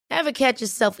Ever catch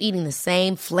yourself eating the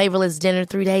same flavorless dinner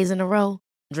 3 days in a row?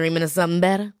 Dreaming of something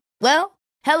better? Well,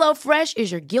 HelloFresh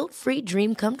is your guilt-free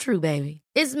dream come true, baby.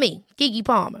 It's me, Keke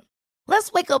Palmer.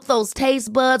 Let's wake up those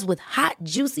taste buds with hot,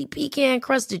 juicy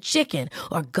pecan-crusted chicken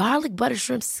or garlic butter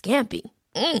shrimp scampi.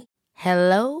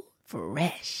 Hello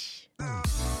Fresh.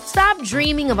 Stop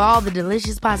dreaming of all the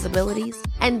delicious possibilities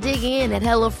and dig in at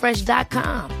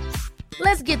HelloFresh.com.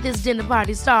 Let's get this dinner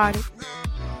party started.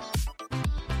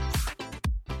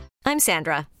 I'm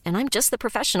Sandra, and I'm just the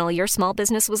professional your small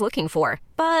business was looking for.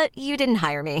 But you didn't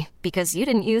hire me because you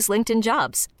didn't use LinkedIn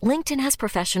Jobs. LinkedIn has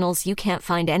professionals you can't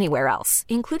find anywhere else,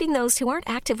 including those who aren't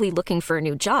actively looking for a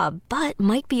new job, but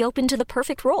might be open to the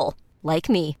perfect role, like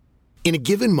me. In a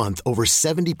given month, over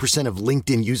 70% of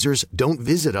LinkedIn users don't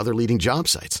visit other leading job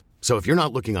sites. So if you're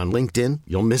not looking on LinkedIn,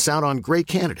 you'll miss out on great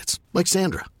candidates like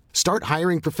Sandra. Start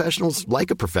hiring professionals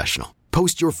like a professional.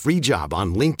 Post your free job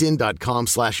on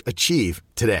linkedin.com/achieve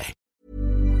today.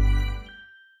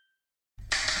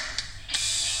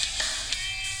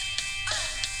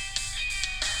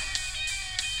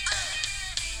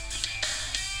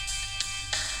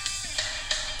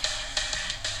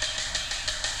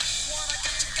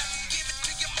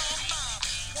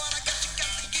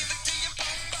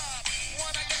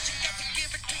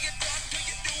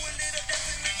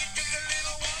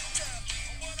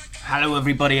 Hello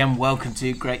everybody and welcome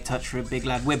to Great Touch for a Big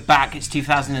Lad. We're back, it's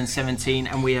 2017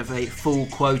 and we have a full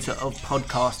quota of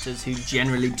podcasters who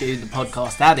generally do the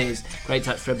podcast. That is Great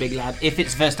Touch for a Big Lad. If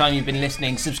it's the first time you've been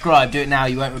listening, subscribe, do it now,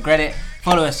 you won't regret it.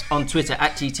 Follow us on Twitter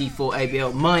at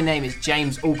GT4ABL. My name is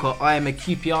James Alcott, I am a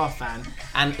QPR fan,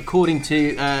 and according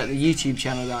to the YouTube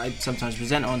channel that I sometimes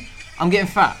present on, I'm getting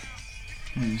fat.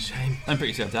 Shame. Don't put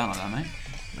yourself down like that, mate.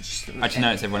 Actually,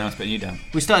 no, it's everyone else putting you down.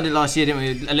 We started it last year, didn't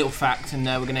we? A little fact, and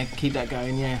we're going to keep that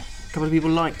going. Yeah, a couple of people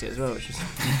liked it as well, which is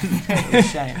a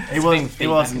shame. It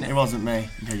wasn't me.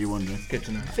 In case you're wondering. Good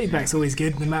to know. Feedback's always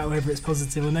good, no matter whether it's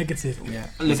positive or negative. Yeah.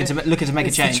 Looking to make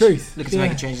a change. The truth. Looking to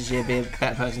make a change this year, be a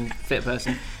better person, fitter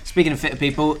person. Speaking of fitter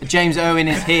people, James Owen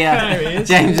is here. There he is.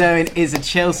 James Owen is a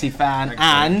Chelsea fan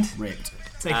and ripped.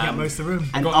 Taking up most of the room.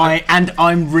 And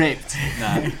I'm ripped. No,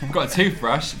 I've got a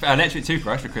toothbrush, an electric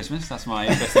toothbrush for Christmas. That's my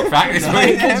interesting fact this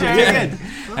week. Good.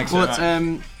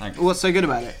 Thanks. What's so good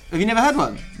about it? Have you never had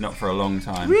one? Not for a long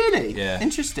time. Really? Yeah.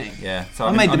 Interesting. Yeah. So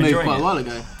I made the move quite a while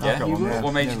ago. Yeah.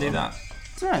 What made you do that?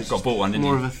 Got bought one, didn't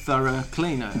you? More of a thorough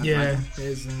cleaner. Yeah, it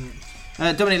is.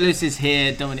 Dominic Lewis is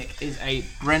here. Dominic is a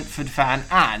Brentford fan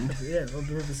and Rob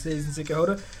the River season ticket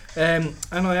holder. And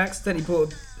I accidentally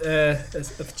bought a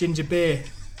ginger beer,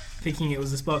 thinking it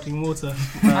was a sparkling water.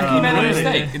 How can you make that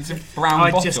mistake? It's a brown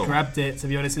bottle. I just grabbed it, to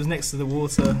be honest. It was next to the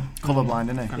water. Colourblind,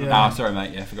 isn't it? Yeah. Oh, sorry,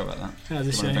 mate. Yeah, I forgot about that. That was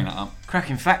a shame. Bring that up.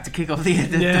 Cracking fact to kick off the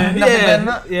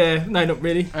Yeah, no, not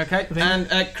really. Okay, and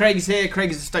Craig is here.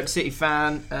 Craig is a Stoke City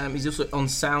fan. He's also on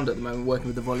sound at the moment, working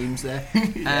with the volumes there.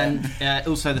 And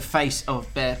also the face of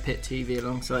Bear Pit TV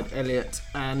alongside Elliot.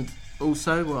 And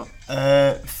also what?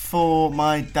 For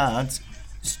my dad's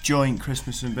joint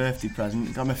Christmas and birthday present,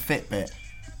 he got him a Fitbit.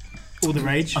 All the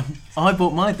rage. I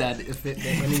bought my dad a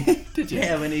Fitbit when he did you?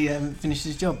 Yeah, when he finished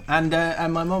his job, and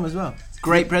my mum as well.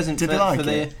 Great present Did for, they like for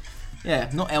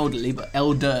it? not elderly but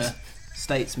elder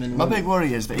statesmen. My big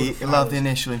worry is that he'll have the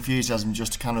initial enthusiasm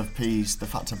just to kind of appease the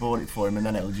fact I bought it for him, and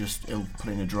then he'll put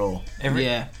it in a drawer.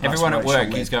 Everyone at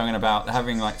work is going about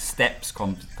having like steps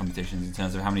competitions in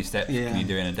terms of how many steps can you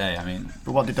do in a day. I mean,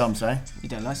 but what did Dom say? You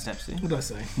don't like steps, do you? What did I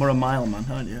say? More a mile man,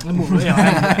 aren't you? I'm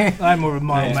more of a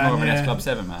mile man. More of an S Club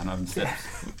 7 man having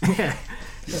steps. Yeah.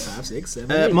 5, 6,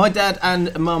 7. My dad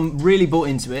and mum really bought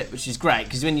into it, which is great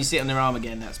because when you sit on their arm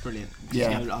again, that's brilliant.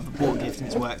 Yeah, I've bought a gift and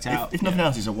it's worked out. If nothing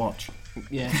else, it's a watch.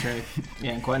 Yeah, true.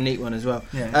 Yeah, and quite a neat one as well.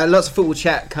 Yeah. Lots of football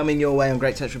chat coming your way on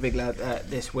Great Touch for Big Lad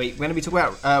this week. We're going to be talking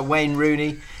about Wayne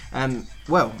Rooney.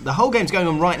 The whole game's going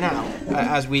on right now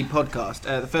as we podcast.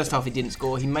 The first half he didn't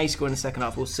score. He may score in the second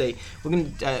half. We'll see. We're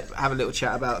going to have a little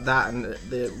chat about that and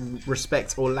the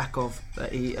respect or lack of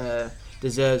that he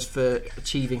deserves for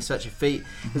achieving such a feat.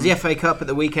 There's the FA Cup at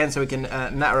the weekend, so we can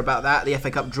natter about that. The FA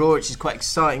Cup draw, which is quite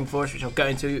exciting for us, which I'll go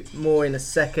into more in a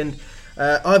second.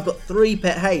 I've got 3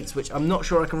 pet hates, which I'm not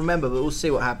sure I can remember, but we'll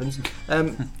see what happens.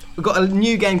 We've got a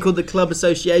new game called the Club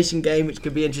Association game, which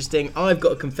could be interesting. I've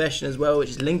got a confession as well, which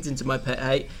is linked into my pet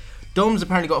hate. Dom's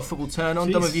apparently got a football turn on.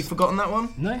 Jeez. Dom, have you forgotten that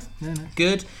one? No.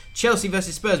 Good. Chelsea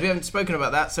versus Spurs. We haven't spoken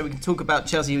about that, so we can talk about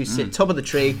Chelsea, who sit top of the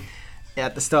tree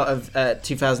at the start of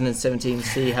 2017.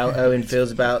 See how Owen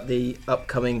feels about the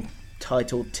upcoming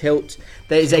title tilt.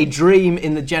 There is a dream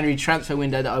in the January transfer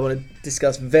window that I want to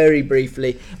discuss very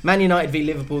briefly. Man United v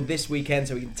Liverpool this weekend,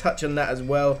 so we can touch on that as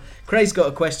well. Craig's got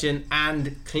a question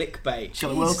and clickbait. Got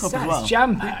the World Cup as well.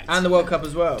 Jam-packed. And the World Cup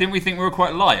as well. Didn't we think we were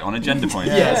quite light on agenda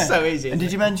points? Yeah, it's so easy. And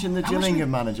did you mention the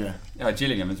Gillingham manager? Yeah,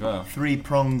 Gillingham as well.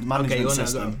 3-pronged management go on,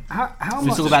 system. How We'll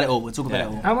much? talk about it all. We'll talk about it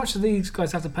all. How much do these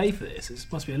guys have to pay for this? It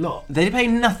must be a lot. They pay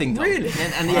nothing, Dom. Really?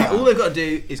 And yeah, all they've got to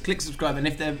do is click subscribe, and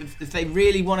if they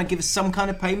really want to give us some kind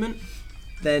of payment,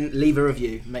 then leave a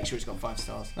review. Make sure it's got 5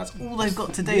 stars. That's all they've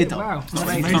got to do, Yeah, Dom. wow. It's That's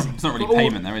amazing. amazing. It's not really For all-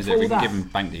 payment there, is for it? We all can that. give them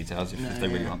bank details if they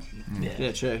really want.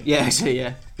 Yeah, true. Yeah, actually,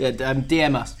 yeah.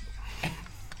 DM us.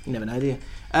 You never know, do you?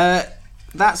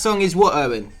 That song is what,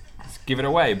 Owen? Give It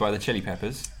Away by the Chili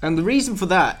Peppers. And the reason for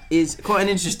that is quite an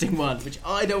interesting one, which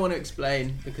I don't want to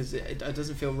explain because it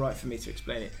doesn't feel right for me to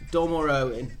explain it. Dom or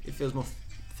Owen, it feels more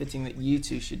fitting that you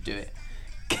two should do it.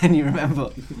 Can you remember?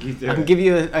 I can give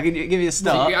you a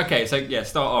start. Okay, so yeah,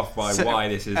 start off by why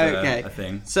this is a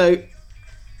thing. So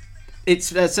it's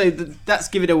that's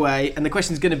Give It Away, and the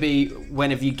question's going to be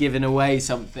when have you given away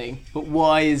something? But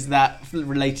why is that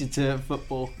related to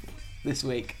football this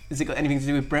week? Has it got anything to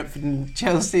do with Brentford and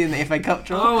Chelsea in the FA Cup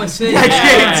draw? Oh, I see. Yeah,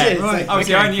 Yeah, it is. right.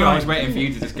 Obviously, I knew I was waiting for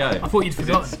you to just go. I thought you'd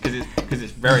forgotten. Because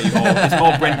it's very it's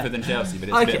more Brentford than Chelsea, but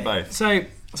it's a bit of both. So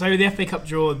the FA Cup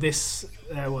draw this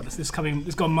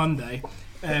gone Monday.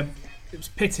 It was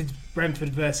pitted Brentford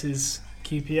versus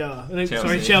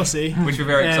QPR. Chelsea, which we're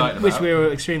very excited about. Which we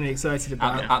were extremely excited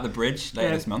about. At the Bridge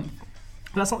later this month.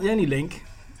 But that's not the only link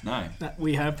No. that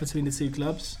we have between the two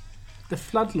clubs. The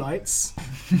floodlights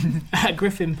at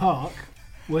Griffin Park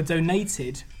were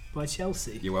donated by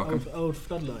Chelsea. You're welcome. Old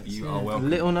floodlights. You are welcome.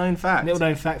 Little known fact. Little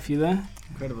known fact for you there.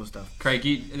 Incredible stuff. Craig,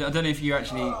 I don't know if you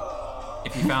actually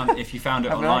if you found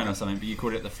it online or something, but you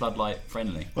called it the floodlight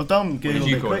friendly. Well, Dom What did googled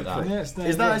you it call it quickly. that? Yes,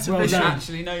 Is that It's official?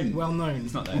 actually known. Well known.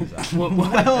 It's not known as that. Well,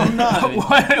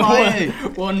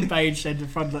 no. One page said the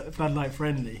floodlight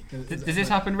friendly. Does this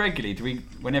happen regularly? Do we,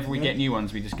 whenever we get new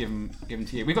ones, we just give them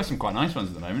to you? We've got some quite nice ones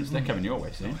at the moment, so they're coming your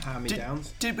way soon.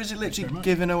 Hand-me-downs. Was it literally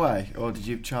given away, or did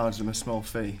you charge them a small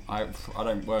fee? I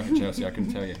don't work at Chelsea, I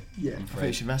couldn't tell you. Yeah, I think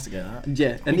you should investigate that.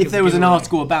 Yeah, and if there was an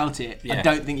article about it, I Yeah.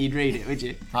 don't think you'd read it, would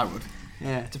you? I would.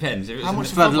 Yeah. Depends. If it's How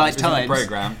much a Floodlight Times?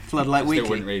 Programme, Floodlight I Weekly. still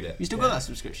wouldn't read it. You still got that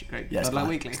subscription, Craig? Yeah, Floodlight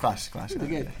Weekly. It's class. Good.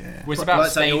 Yeah. Well, it's about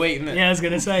Light's week, isn't it? Yeah, I was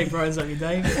going to say, Brian's like your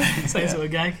Dave. Same sort of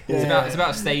gag. It's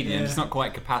about stadiums. It's not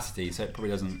quite capacity, so it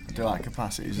probably doesn't I do like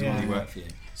capacities as really well. work for you.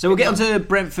 So we'll get on to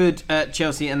Brentford,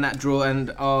 Chelsea and that draw and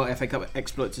our FA Cup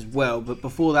exploits as well. But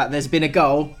before that, there's been a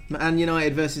goal. Man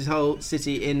United versus Hull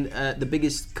City in the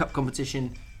biggest cup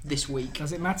competition this week.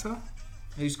 Does it matter?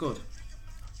 Who scored?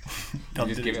 Dom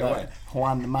just did give it right. away.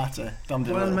 Juan Mata. Dom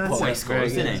did Juan it. Mata. Always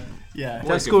scores, Very doesn't good. he? Yeah.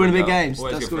 Does score in the big games.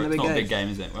 Always Does good score in for the it. big It's not a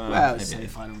games. big game, is it? Well, it's maybe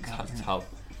semi-final cup. It's Hull.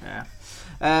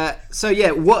 Yeah. So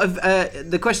yeah, what have,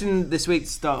 the question this week to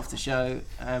start off the show,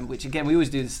 which again we always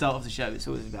do the start of the show. It's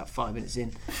always about 5 minutes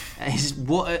in. Is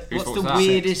what's thought the that?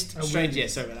 weirdest, Strange, yeah,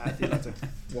 sorry about that. I did like to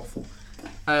waffle.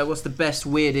 what's the best,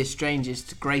 weirdest,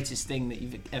 strangest, greatest thing that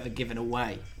you've ever given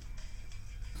away?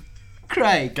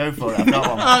 Craig, Go for it. I've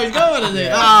got one. oh, he's got one of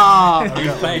it. Oh, He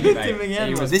was playing you, mate.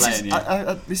 He was This is playing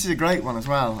you. this is a great one as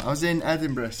well. I was in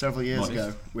Edinburgh several years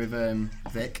ago with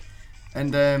Vic,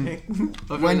 and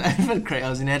when Craig, I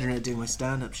was in Edinburgh doing my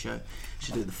stand-up show.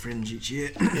 Should do the Fringe each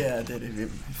year. yeah, I did. It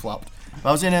flopped. But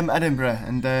I was in Edinburgh,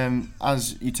 and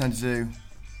as you tend to do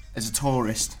as a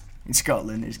tourist in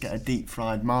Scotland, is get a deep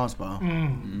fried Mars bar.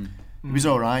 It was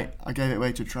all right. I gave it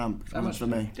away to a tramp. It was for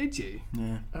me. Did you?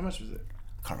 Yeah, How much was it?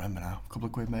 can't remember now. A couple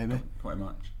of quid maybe. Quite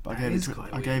much. But That is quite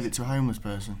I weird. gave it to a homeless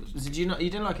person. Did you not? You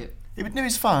didn't like it? It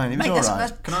was fine. It was Mate, all that's, right.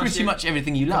 that's Can I ask pretty you- much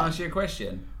everything you Can I love. ask you a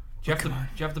question? Do you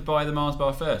have to buy the Mars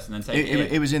bar first and then take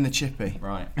it? It was in the chippy.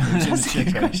 Right. It was in the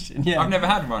chippy. Question, yeah. I've never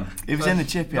had one. It was in the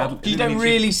chippy. You don't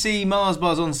really see Mars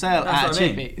bars on sale That's at what I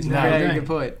mean. Chippy. It's No. a very No. good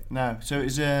point. No, so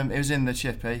it was in the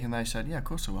chippy, and they said, yeah, of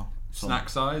course I will. So, Snack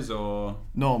size or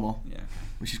normal, yeah.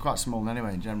 which is quite small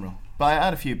anyway in general. But I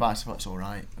had a few bites, I thought it's all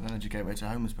right, and then I just gave it to a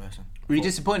homeless person. Were you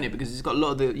disappointed because it's got a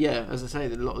lot of the as I say, a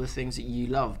lot of the things that you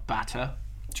love: batter,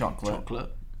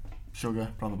 chocolate,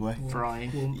 Sugar, probably.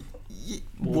 frying.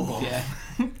 Whoa. Yeah,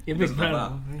 You're a big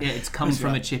fan. yeah. It's come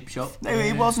from a chip shop. No,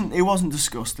 it wasn't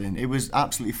disgusting. It was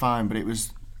absolutely fine, but it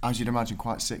was, as you'd imagine,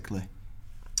 quite sickly.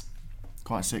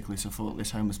 Quite sickly, so I thought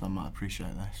this homeless man might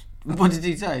appreciate this. What did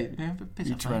he say? Yeah, but piss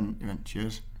He off, mate. went,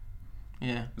 cheers.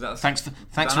 Yeah. That's- Thanks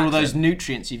that for all those accent?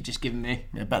 nutrients you've just given me.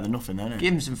 Yeah, better than nothing, isn't it?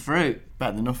 Give him some fruit.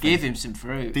 Better than nothing. Give him some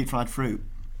fruit. Deep fried fruit.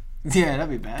 Yeah, that'd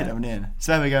be Get bad. over in.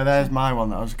 So there we go, there's my one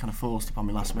that I was kind of forced upon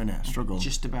me last minute. I struggled.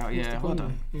 Just about, yeah. Well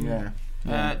done. yeah.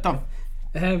 Dom.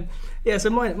 Yeah, so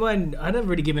mine, I've never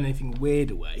really given anything weird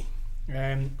away.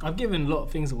 I've given a lot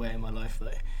of things away in my life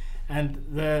though, and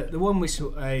the one which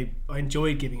I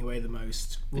enjoyed giving away the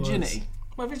most was virginity.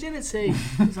 My virginity,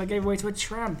 which I gave away to a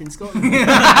tramp in Scotland.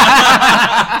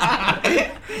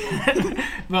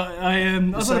 But I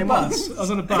was on a bus. I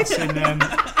was on a bus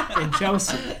in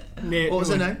Chelsea. What was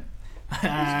her name?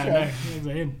 No, it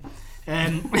was him.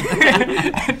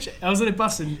 I was on a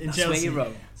bus in Chelsea. That's where you're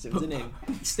wrong. It was him.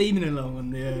 Steaming along on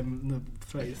the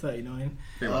 39.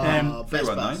 Best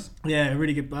bus. Yeah, a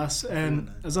really good bus. I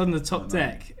was on the top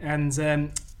deck, and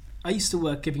I used to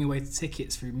work giving away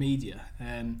tickets through media.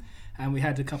 And we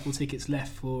had a couple of tickets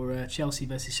left for Chelsea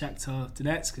versus Shakhtar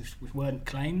Donetsk, which weren't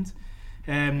claimed.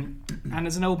 And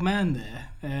there's an old man there.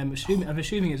 I'm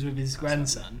assuming it was with his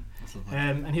grandson.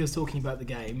 And he was talking about the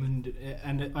game,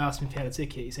 and I asked him if he had a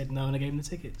ticket. He said no, and I gave him the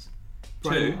tickets.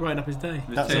 Right up his day.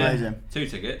 That's amazing. 2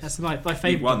 tickets. That's my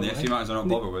favourite. You won this. You might as well not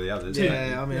bother with the others.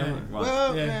 Yeah, I mean,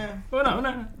 Well,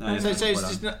 no. So it's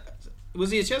just not,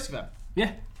 was he a Chelsea fan?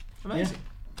 Yeah, Amazing.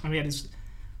 Yeah. And we had his.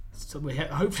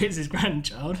 Hopefully it's his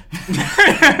grandchild,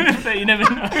 but you never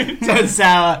know. Turns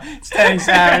sour. It's turning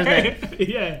sour, isn't it?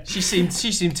 Yeah. She seemed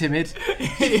timid.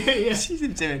 Yeah. She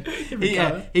seemed timid.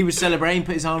 He was celebrating,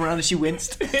 put his arm around her, she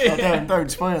winced.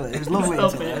 Don't spoil it. It was lovely.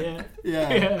 Stop it,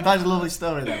 yeah. That's a lovely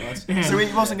story, that was. Yeah. So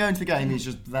he wasn't going to the game, he was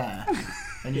just there.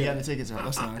 And you get the tickets out.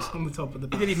 That's nice. On the top of the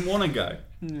He bus. didn't even want to go.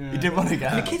 He didn't want to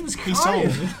go. The kid was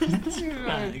crying.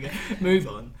 Move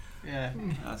on. Yeah.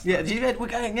 Yeah. She said, we're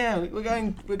going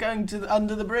to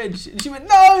under the bridge. And she went,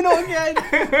 no, not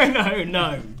again.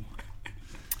 No.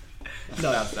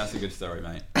 That's a good story,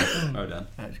 mate. Well done.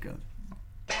 That's good.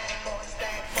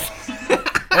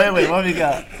 Wait, what have you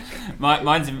got?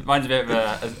 Mine's a bit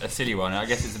of a silly one. I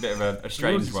guess it's a bit of a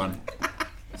strange one.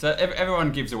 So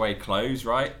everyone gives away clothes,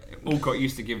 right? Alcott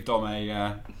used to give Dom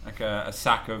a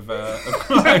sack of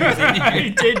clothes. He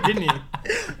did, didn't he?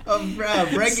 I'm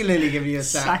regularly giving you a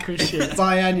sack. Sack of shit.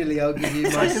 Biannually, I'll give you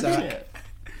my sack.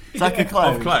 Sack of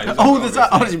clothes. Of clothes. All the time.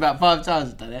 Honestly, about 5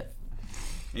 times I've done it.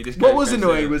 He just What goes was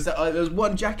annoying through. was that there was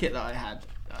one jacket that I had.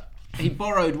 He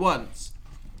borrowed once,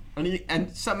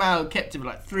 and somehow kept it for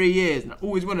like 3 years. And I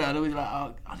always wondered. I'd always be like,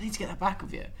 oh, I need to get that back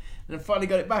of you. And I finally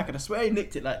got it back, and I swear he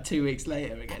nicked it like 2 weeks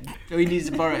later again. So he needs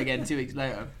to borrow it again 2 weeks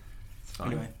later.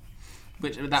 Anyway,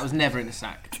 that was never in a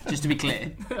sack. Just to be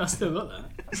clear. I still got that.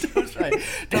 That's right.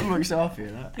 Doesn't look so off you,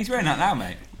 that. He's wearing that now,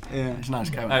 mate. Yeah, it's a nice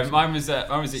coat. Mine was at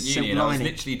uni, and I was lining.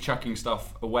 literally chucking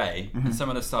stuff away. And some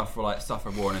of the stuff were like stuff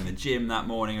I'd worn in the gym that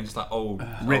morning, and just like old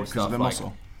ripped stuff, because of the like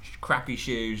muscle. crappy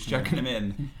shoes, chucking them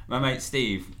in. My mate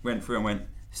Steve went through and went,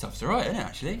 "Stuff's alright, isn't it?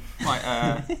 Actually, might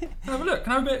can I have a look?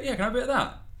 Can I have a bit? Yeah, can I have a bit of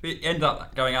that?" We ended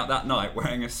up going out that night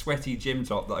wearing a sweaty gym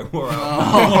top that I wore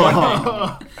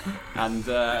out,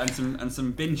 and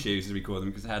some bin shoes as we call them,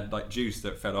 because it had like juice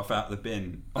that fell off out of the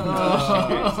bin.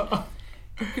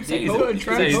 He's got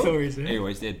tramp stories, He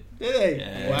always did. Did he?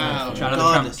 Yeah. Wow.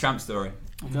 Another tramp story.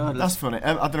 That's funny.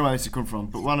 I don't know where this has come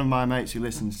from, but one of my mates who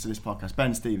listens to this podcast,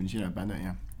 Ben Stevens, you know Ben, don't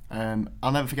you?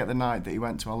 I'll never forget the night that he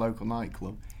went to our local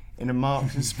nightclub in a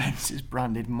Marks and Spencer's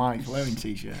branded Michael Owen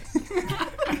t-shirt.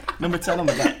 Number 10 on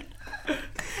the back.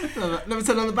 Number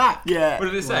 10 on the back? Yeah. What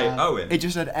did it say? Owen? It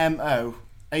just said M.O.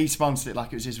 He sponsored it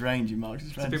like it was his range in Marks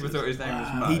and So Spencer's. people thought his name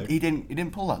was Mo. He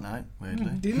didn't pull that night,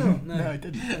 weirdly. Did you not? No, he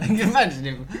didn't. Can you imagine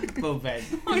him? Full Ben.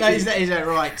 No, he's like,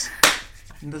 right.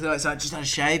 Doesn't like, so I just had a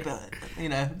shave, but, you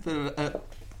know, bit of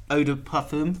eau de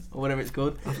parfum, or whatever it's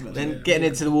called. Then getting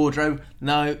into the wardrobe.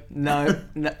 No. Yeah,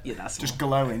 that's Just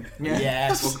glowing. Yeah.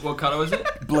 Yes. What colour was it?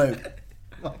 Blue.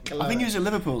 I think he was at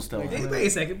Liverpool still. Wait a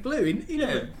second, blue? He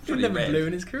never red. blue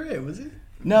in his career, was he?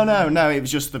 No, it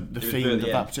was just the theme blue, of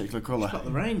yeah. that particular colour. Not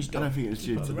the range, I dog. don't think it was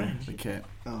due to the kit.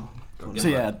 Oh. So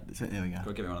yeah, there we go.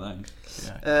 Gotta give me one of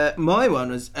those. Yeah. My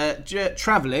one was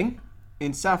travelling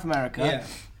in South America.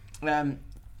 Yeah.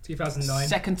 2009.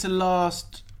 Second to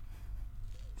last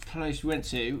place we went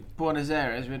to, Buenos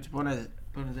Aires. We went to Buenos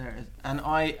Aires, and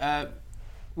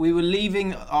we were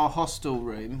leaving our hostel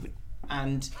room,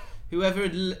 and whoever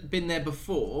had been there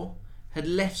before had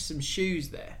left some shoes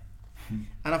there.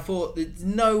 And I thought, there's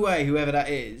no way whoever that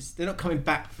is, they're not coming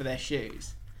back for their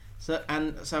shoes. So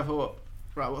I thought,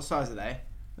 right, what size are they?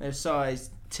 They're size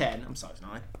 10. I'm size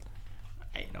 9,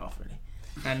 8.5 really.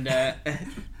 And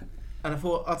I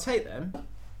thought, I'll take them,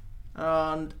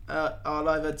 and I'll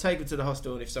either take them to the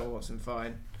hostel, and if someone wants them,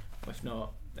 fine. Or if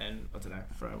not, then I don't know,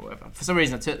 throw them, whatever. For some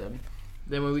reason, I took them.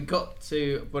 Then when we got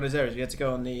to Buenos Aires, we had to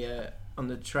go on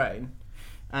the train,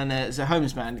 and there's a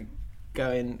homeless man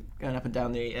going up and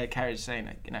down the carriage saying,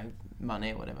 like, you know,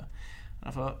 money or whatever. And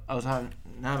I thought, I was like,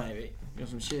 no, maybe, you want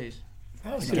some shoes?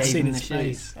 Could have Gave seen him his the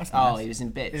face. shoes. That's Oh, nice. he was in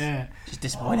bits. Yeah. Just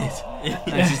disappointed.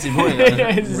 Just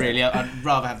disappointed. Really, I'd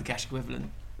rather have the cash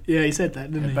equivalent. Yeah, he said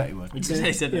that, didn't he? I bet he would. He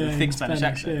said a thick in Spanish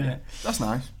accent. yeah. That's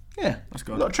nice. Yeah. That's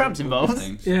good. A lot of tramps involved.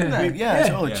 Things. Yeah. Yeah, it's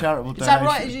all a Yeah. charitable Is that donation.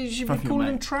 right? You should be Fucking calling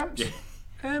mate. them tramps?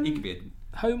 He could be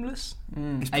a Homeless?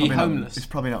 It's Are you probably not- homeless? It's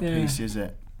probably not Yeah. PC, is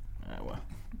it? Oh, well.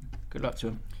 Good luck to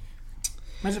him.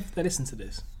 Imagine if they listen to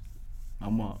this.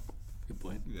 And what? Good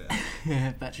point.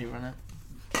 Yeah, battery run out.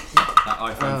 that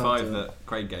iPhone Oh, 5 dear. that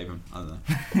Craig gave him. I don't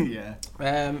know.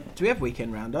 Yeah. Do we have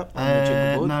weekend roundup on the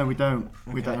jingle board? No, we don't.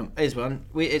 We Okay. don't. Here's one.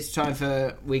 It's time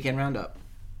for weekend roundup.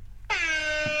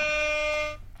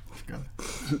 Let's go.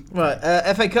 Right,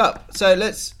 FA Cup. So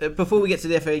let's before we get to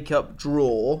the FA Cup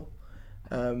draw,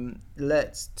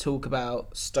 let's talk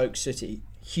about Stoke City.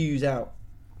 Hughes out.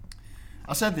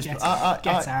 I said this. Get but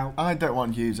I out. I don't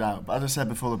want Hughes out, but as I said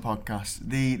before the podcast,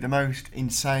 the most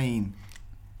insane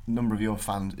number of your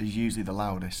fans is usually the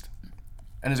loudest,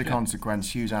 and as a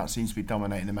consequence, Hughes out seems to be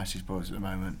dominating the message boards at the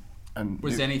moment. And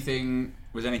Was anything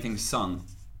sung?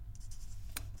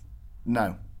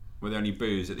 No, Were there any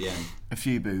boos at the end? a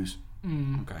few boos,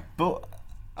 Okay. but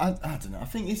I don't know. I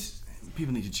think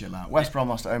people need to chill out. West Brom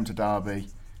lost at home to Derby.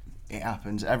 It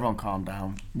happens. Everyone calm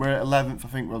down. We're at 11th. I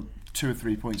think we're 2 or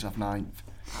 3 points off 9th.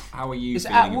 How are you It's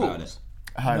at feeling about Wolves.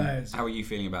 it? Home. No, How are you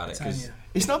feeling about it? Tanya.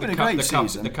 It's not the been a cup, great the cup,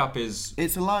 season. the cup is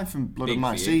It's a life and blood Big of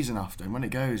my for you. season after, and when it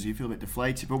goes, you feel a bit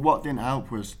deflated. But what didn't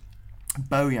help was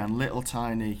Bojan, little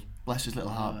tiny, bless his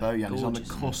little heart, Bojan is on the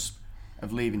gorgeous. cusp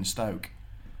of leaving Stoke.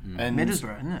 And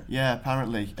Middlesbrough, isn't it? Yeah,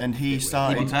 apparently. And he He'd be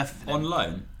started. perfect for them. on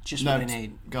loan. Just No, what they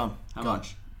need. gone. How gone.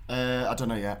 much? I don't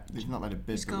know yet. He's not made a bid,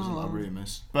 but there's a lot of gone.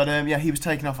 rumours. But yeah, he was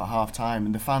taken off at half time,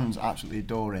 and the fans absolutely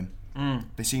adore him.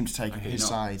 They seem to take his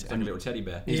side. It's like a little teddy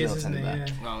bear. He He's is, a little isn't he?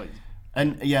 teddy Yeah.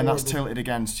 And yeah, and that's Horrible. tilted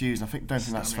against Hughes. And I don't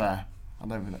think that's fair. I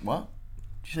don't think that. What?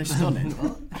 Did you say stunning?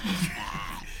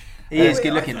 He is Wait,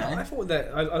 good looking, I though. thought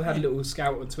that I had a little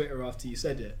scout on Twitter after you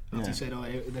said it. After Yeah. you said, "Oh,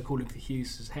 they're calling for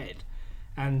Hughes' head,"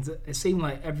 and it seemed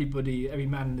like every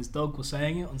man and his dog was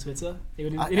saying it on Twitter. It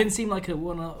didn't seem like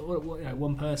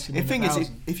one person. The in thing a is,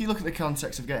 thousand. if you look at the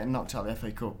context of getting knocked out of the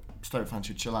FA Cup, Stoke fans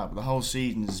should chill out. But the whole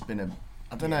season has been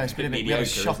I don't know, it's been a bit. We had a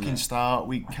mediocre, shocking isn't it? start.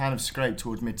 We kind of scraped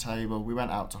towards mid-table. We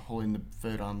went out to Hull in the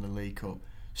third round of the League Cup,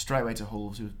 straight away to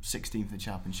Hull, who were 16th in the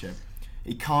Championship.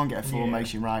 He can't get a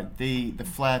formation right. The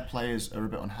Flair players are a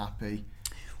bit unhappy.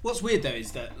 What's weird though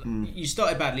is that you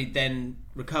started badly, then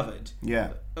recovered.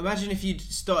 Yeah, Imagine if you'd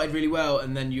started really well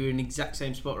and then you were in the exact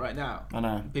same spot right now. I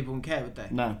know. People wouldn't care, would they?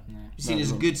 No. You see it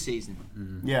as a good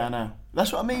season. Yeah, I know.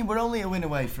 That's what I mean. We're only a win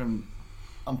away from,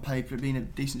 on paper, it being a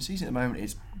decent season at the moment.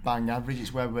 It's bang average.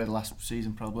 It's where we were the last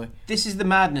season, probably. This is the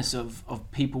madness of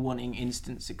people wanting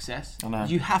instant success. I know.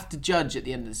 You have to judge at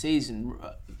the end of the season,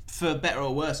 for better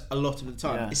or worse, a lot of the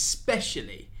time, Yeah.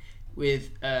 especially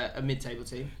with a mid-table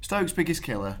team. Stoke's biggest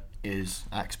killer is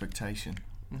expectation.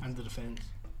 and the defence.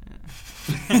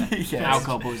 Yeah,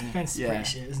 Alcohol poisoning. Defence is Yeah. pretty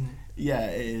shit, isn't it? yeah,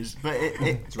 it is. But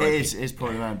it is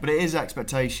poorly run. But it is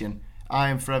expectation. I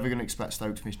am forever going to expect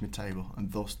Stoke to finish mid-table,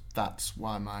 and thus that's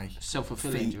why my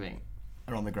Self-fulfilling, feet do you think?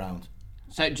 are on the ground.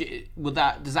 So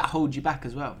does that hold you back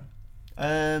as well?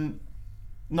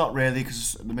 Not really,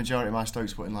 because the majority of my Stoke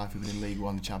supporting life have been in League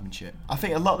One, the Championship. I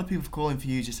think a lot of the people calling for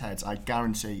Hughes' heads, I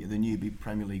guarantee, are the newbie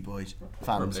Premier League boys,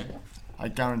 fans. Probably. I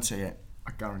guarantee it.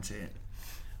 I guarantee it.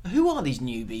 Who are these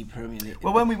newbie Premier League?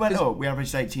 Well, when we went up, we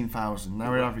averaged 18,000.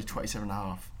 Now we average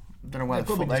 27.5. Don't know where They the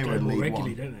probably fuck just they were go in more League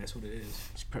regularly, One. don't they? That's what it is.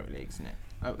 It's Premier League, isn't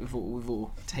it? We've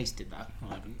all tasted that.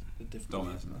 I haven't.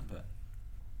 Dominant, isn't it? But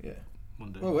Yeah.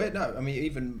 One day. Well, wait, no. I mean,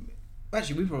 even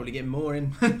actually, we probably get more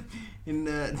in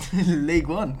League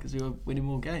One because we were winning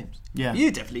more games. Yeah.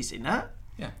 You've definitely seen that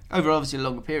yeah. over obviously a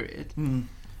longer period.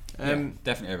 Yeah,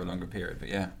 definitely over a longer period, but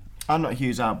yeah. I'm not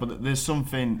Hughes out, but there's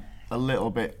something a little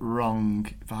bit wrong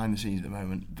behind the scenes at the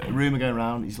moment. The rumour going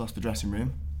around, he's lost the dressing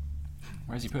room.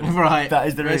 Where's he put it? Right. That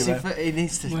is the Where's he rumour. He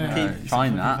needs to Well, keep. Find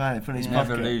Fine, that. put it in his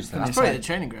Never pocket. lose Put it in that. his Probably the head.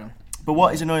 training ground. But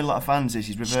what is annoying a lot of fans is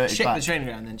he's reverted Check back. the training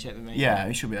ground, then check the main. Yeah,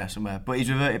 he should be there somewhere. But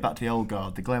he's reverted back to the old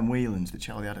guard, the Glenn Whelans, the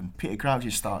Charlie Adam. Peter Crouch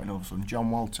is starting all of a sudden,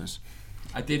 John Walters.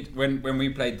 I did when we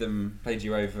played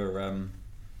you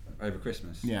over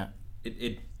Christmas. Yeah.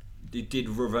 It did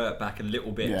revert back a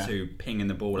little bit Yeah. to pinging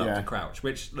the ball up Yeah. to Crouch,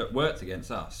 which look worked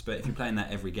against us. But if you're playing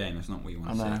that every game, that's not what you I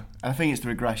want to know. see. And I think it's the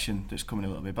regression that's coming a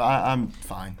little bit. But I'm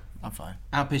fine. I'm fine.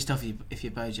 How pissed off are you if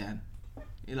you're Bojan?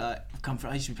 You're like,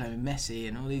 I used to be playing with Messi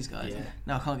and all these guys. Yeah.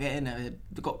 No, I can't get in there.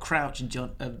 They've got Crouch and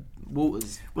John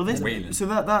Walters. Well, Whelan. so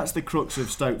that's the crux of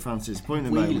Stoke fans' point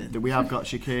at the Whelan. moment, that we have got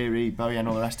Shaqiri, Bojan,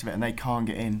 all the rest of it, and they can't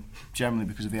get in generally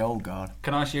because of the old guard.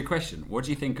 Can I ask you a question? What do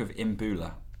you think of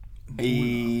Imbula?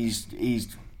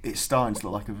 It's starting to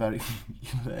look like a very.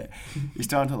 He's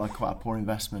starting to look like quite a poor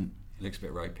investment. Looks a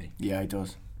bit ropey. Yeah, he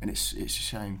does, and it's a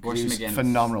shame. Watched He him was against-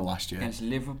 phenomenal last year. Against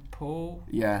Liverpool?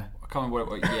 Yeah. I can't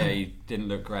remember what he didn't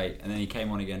look great. And then he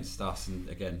came on against us and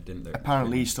again didn't look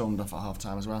Apparently, he great. stormed off at half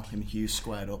time as well. Him and Hughes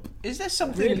squared up. Is there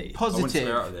something Really? I wouldn't positive?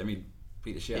 swear out of him. He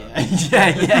beat the shit out of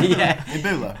him. yeah.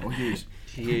 Imbula or Hughes?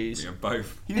 Hughes. Yeah,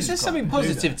 both. Hughes Is there is something quite-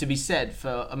 positive to be said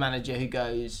for a manager who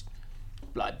goes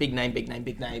like big name,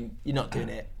 you're not doing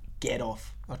it, get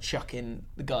off, or chuck in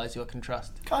the guys who I can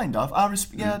trust? Kind of. I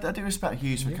do respect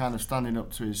Hughes for kind of standing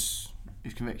up to his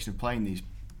conviction of playing these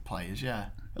players. Yeah,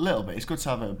 a little bit. It's good to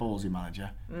have a ballsy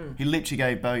manager. He literally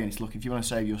gave Bojan his look. If you want to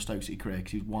save your Stoke City career,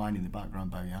 because he was whining in the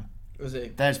background, Bojan. Was he?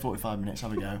 There's 45 minutes.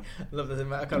 Have a go. I love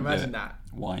that. I can't imagine that.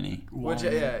 Whiny.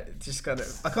 Just kind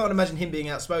of. I can't imagine him being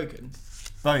outspoken.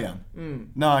 Bojan.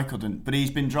 No, I couldn't. But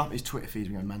he's been dropped. His Twitter feed's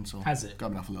been going mental. Has it?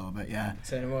 Got me off a little bit. Yeah.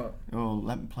 Saying what? Oh,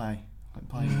 let me play.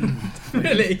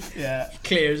 Really? Yeah.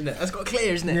 Clear, isn't it? That's got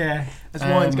clear, isn't it? Yeah. That's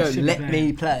wines go. should Let be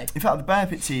me play. In fact, the Bear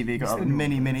Pit TV got a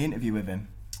mini interview with him.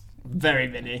 Very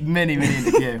many. Mini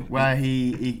interview where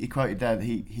he quoted there that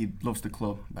he loves the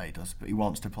club. But he does, but he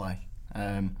wants to play.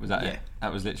 Was that it?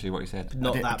 That was literally what he said.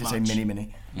 Not I did, that I did much. say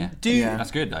mini. Yeah. Yeah.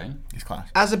 That's good though. It's class.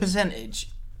 As a percentage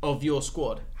of your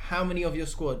squad, how many of your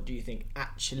squad do you think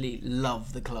actually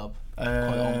love the club?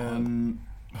 Fucking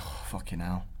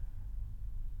hell.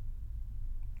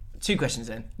 Two questions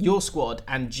then. Your squad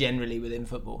and generally within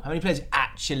football, how many players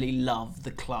actually love the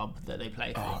club that they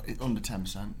play for? Oh, it's under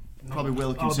 10%. Probably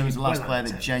Wilkinson was the last player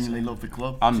that genuinely loved the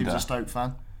club. Under. He was a Stoke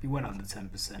fan. He went under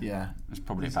 10%. Yeah, It's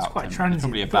probably It's about quite 10. It's transient.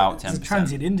 probably about 10%. It's a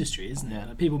transient industry, isn't it? Yeah.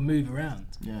 Like, people move around.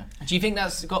 yeah, Do you think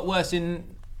that's got worse in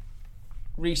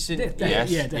recent Yes.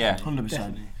 Yeah, Yeah. definitely. 100%.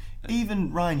 Definitely.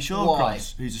 Even Ryan Why?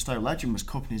 Shawcross, who's a Stoke legend, was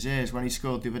cupping his ears when he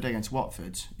scored the other day against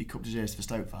Watford. He cupped his ears for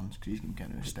Stoke fans because he's going to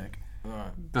get a stick.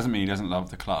 Doesn't mean he doesn't love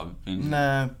the club.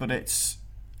 No, but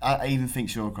I even think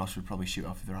Shawcross would probably shoot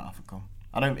off if the right offer come.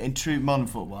 I don't. In true modern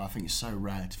football, I think it's so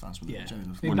rare to fans with Yeah. generally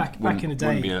I mean, back in the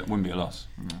day. Wouldn't be a loss.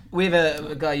 We have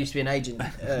a guy who used to be an agent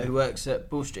who works at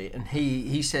Bull Street, and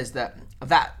he says that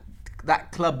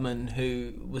clubman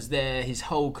who was there his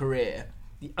whole career,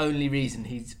 the only reason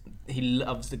he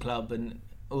loves the club and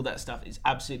all that stuff is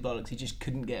absolute bollocks. He just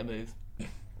couldn't get a move.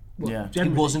 Yeah. He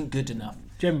Generally. wasn't good enough.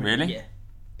 Generally. Really? Yeah.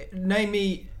 Name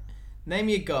me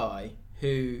a guy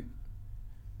who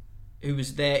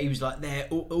was there. He was like there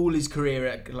all his career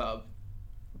at a club.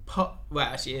 Well,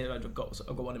 actually, I've got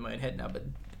one in my own head now,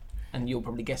 and you'll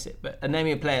probably guess it. But name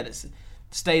me a player that's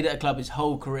stayed at a club his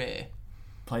whole career.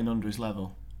 Playing under his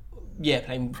level. Yeah,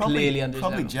 playing clearly under his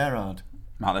Probably level. Gerrard.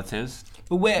 Malatiz.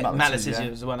 But where Malatiz, Malatiz yeah.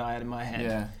 was the one I had in my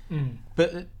head. Yeah.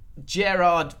 But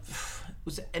Gerrard,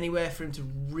 was there anywhere for him to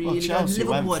really Well, Chelsea go?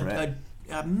 Liverpool went for had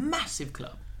a massive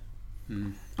club.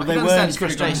 But I they can understand weren't. his Could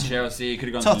have gone to frustration. Chelsea.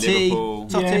 Could have gone to Totti, Liverpool.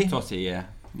 Totti. Totti, yeah.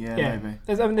 Yeah, Yeah. maybe.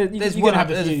 There's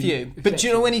There's a few. But do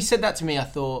you know when he said that to me, I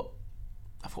thought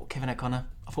Kevin O'Connor.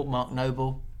 I thought Mark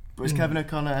Noble. But is Kevin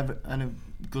O'Connor ever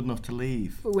good enough to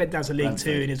leave? We went down to League Brentford.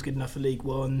 2 and he was good enough for League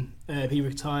 1. He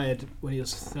retired when he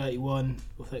was 31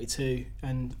 or 32,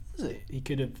 and he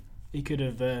could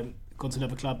have gone to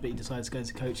another club, but he decided to go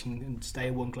into coaching and stay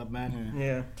a one club man.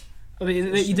 Yeah. I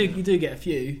mean, you do get a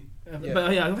few,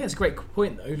 but yeah, I think that's a great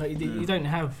point though. Like you don't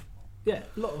have, a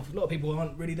lot of people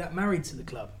aren't really that married to the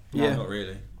club. No, Yeah. not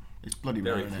really. It's bloody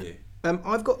Very rare, isn't few. it?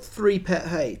 I've got 3 pet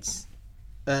hates,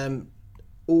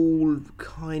 all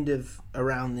kind of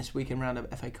around this weekend round of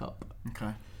FA Cup.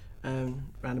 Okay.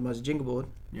 Randomizer jingle board.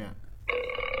 Yeah.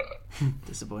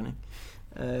 Disappointing.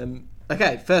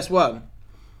 Okay, first one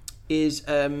is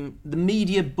the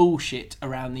media bullshit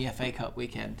around the FA Cup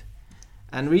weekend.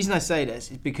 And the reason I say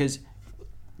this is because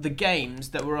the games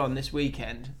that were on this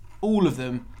weekend, all of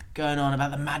them going on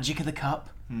about the magic of the cup,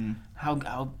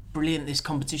 how brilliant this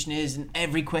competition is, and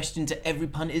every question to every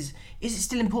punt is it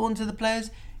still important to the players?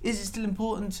 Is it still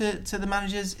important to the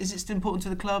managers? Is it still important to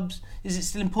the clubs? Is it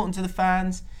still important to the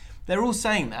fans? They're all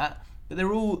saying that, but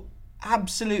they're all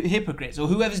absolute hypocrites, or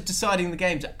whoever's deciding the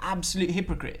games are absolute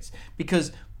hypocrites,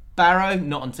 because Barrow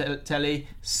not on telly,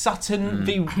 Sutton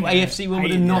v AFC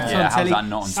Wimbledon not Yeah, on how's telly, that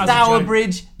not on telly?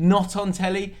 Stourbridge not on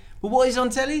telly. But what is on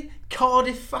telly?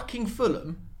 Cardiff fucking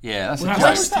Fulham. Yeah, that's Well, a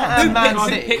West joke. Ham Man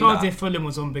Cardiff, City. Cardiff Fulham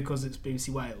was on because it's BBC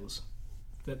Wales.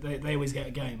 That they always get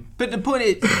a game. But the point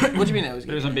is, what do you mean that was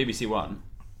It was on BBC One.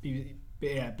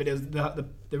 But it was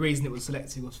the reason it was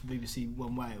selected was for BBC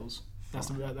One Wales. That's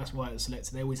why it was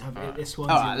selected. They always have this one.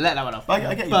 Alright, let that one off. I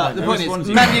get your But point, the though. point This is, one's-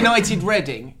 Man United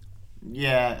Reading.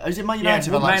 Yeah. Is it Man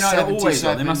United? well, for like Man United always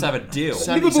on. 77 They must have a deal.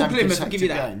 Liverpool 77 Plymouth, I'll give you consecutive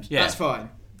that. games? Yeah. That's fine.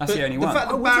 That's the only the one. fact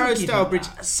that would you Barrow give Stourbridge,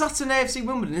 that? Sutton AFC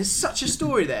Wimbledon, there's such a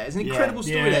story there. There's an incredible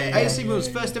story there. AFC Wimbledon's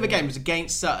first ever game was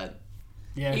against Sutton.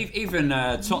 Yeah. Even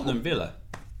Tottenham Villa.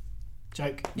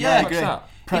 Joke. Yeah, What's that?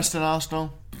 Preston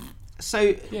Arsenal.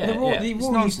 So The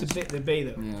rule used to be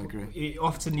that Yeah, I agree. it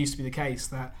often used to be the case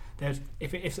that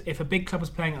if a big club was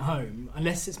playing at home,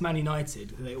 unless it's Man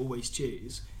United, who they always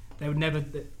choose, they would never.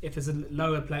 If there's a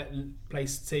lower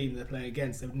placed team they're playing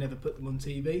against, they would never put them on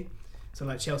TV. So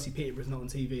like Chelsea, Peterborough's not on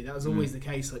TV. That was always the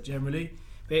case, like generally.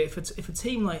 But if a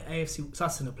team like AFC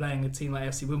Sutton are playing a team like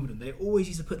AFC Wimbledon, they always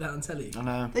used to put that on telly. I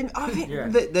know. I think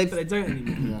But they don't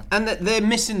anymore. Yeah. and they're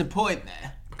missing the point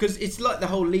there because it's like the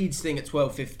whole Leeds thing at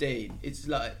 12:15. It's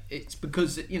like it's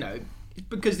because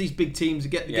these big teams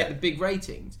get the big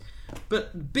ratings,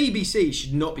 but BBC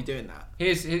should not be doing that.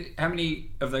 Here's how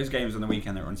many of those games on the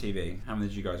weekend that were on TV? How many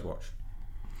did you guys watch?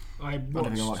 I don't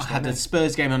think I watched I had the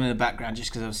Spurs game on in the background just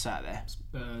because I was sat there.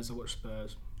 Spurs. I watched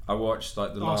Spurs. I watched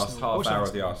like the Arsenal. last half hour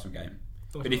of the Arsenal. Arsenal game.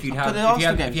 But But if you But had the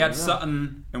Arsenal if games you had were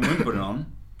Sutton and Wimbledon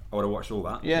on, I would have watched all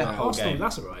that. Yeah. The whole Arsenal, game.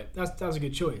 that's alright. That was a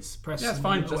good choice. Preston, Yeah, it's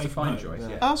fine. away That's a from fine home. choice.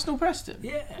 Yeah. Arsenal Preston.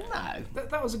 Yeah, No.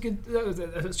 that was a good.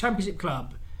 A Championship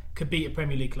club could beat a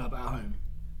Premier League club at home.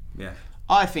 Yeah.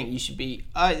 I think you should be.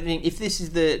 I think if this is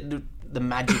the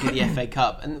magic of the FA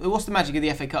Cup, and what's the magic of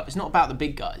the FA Cup? It's not about the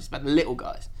big guys; it's about the little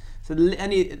guys. So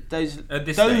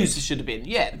those stage. should have been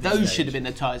those should have been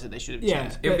the ties that they should have Yeah,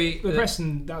 chosen. It'll but, be- but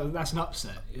Preston, that's an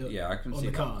upset. Yeah, I can on see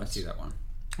the that. I cards. see that one.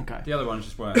 Okay. The other ones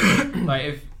just weren't. Like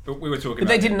if we were talking, But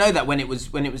they didn't know that when it was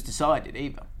decided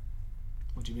either.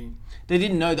 What do you mean? They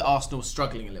didn't know that Arsenal was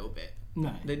struggling a little bit.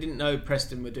 No. They didn't know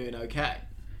Preston were doing okay.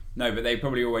 No, but they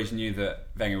probably always knew that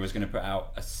Wenger was going to put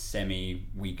out a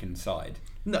semi-weakened side.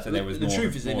 No, so there was the more,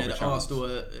 truth is more of a that chance. Arsenal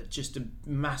are just a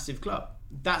massive club.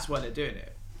 That's why they're doing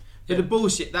it. But the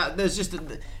bullshit that there's just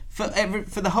for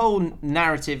the whole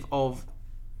narrative of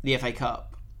the FA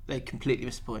Cup, they completely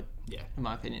missed the point. Yeah. In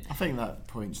my opinion. I think that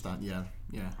points that, yeah.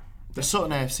 The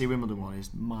Sutton AFC Wimbledon one is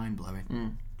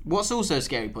mind-blowing. What's also a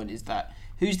scary point is that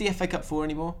who's the FA Cup for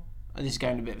anymore? And this is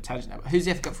going a bit of a tangent now. But who's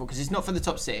the FA Cup for? Because it's not for the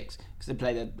top six because they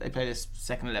play their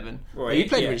second 11. Well, You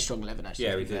played a yeah. really strong 11 actually.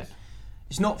 Yeah, to we be fair. did.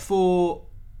 It's not for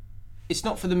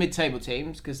the mid-table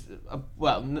teams because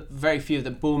very few of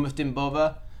them. Bournemouth didn't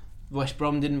bother. West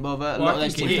Brom didn't bother. A lot of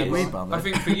those teams. it don't is. We bother. I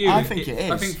think for you, I think it is.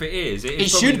 I think for it is. It It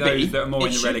is probably should those be. that are more It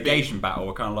in the should be. relegation battle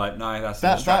are kind of like, no, that's a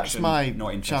That's distraction, my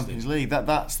not interested. Champions League.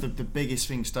 That's the biggest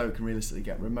thing Stoke can realistically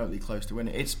get remotely close to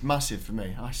winning. It's massive for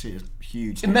me. I see it as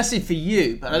huge. It's massive for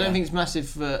you, but I don't think it's massive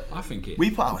for. I think it. We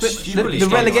put out a But stupidly the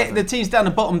strong relegate 11. the teams down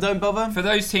the bottom don't bother. For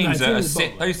those teams No, that are teams at the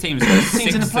bottom. those teams that are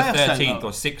Teams in the 6th to playoffs don't 13th know.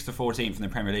 or 6th to 14th in the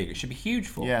Premier League, it should be huge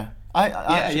for. Yeah.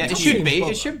 It should be.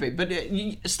 It should be. But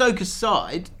Stoke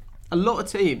aside, a lot of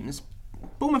teams.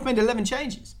 Bournemouth made 11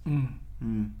 changes.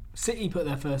 City put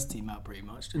their first team out pretty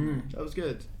much, didn't they? That was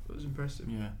good. That was impressive.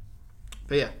 Yeah.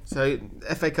 But yeah, so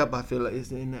FA Cup I feel like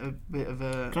is in a bit of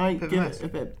a. Can I bit of give a it mess. a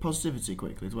bit of positivity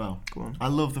quickly as well? Go on. I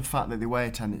love the fact that the away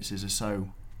attendances are so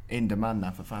in demand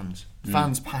now for fans.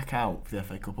 Fans pack out for the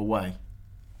FA Cup away.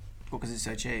 Because it's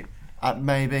so cheap.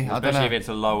 Maybe. I don't Especially know. if it's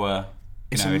a lower.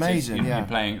 It's amazing, You're yeah.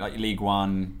 playing like League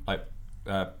One, like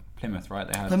Plymouth,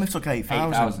 right? They had Plymouth took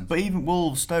 8,000. 8,000. But even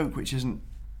Wolves Stoke, which isn't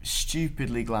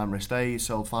stupidly glamorous, they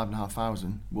sold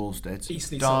 5,500. Wolves did.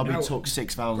 Eastleigh Derby sold out. took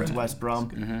 6,000 to West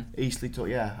Brom. Eastleigh took,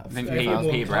 I think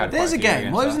 3,000. Peterborough had There's a quite few game.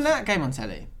 against Why us. wasn't that game on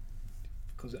telly?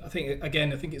 Because I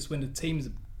think it's when the teams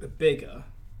are bigger,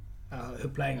 who are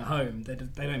playing at home, they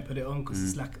don't put it on because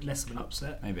it's less of an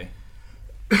upset. Maybe.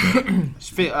 I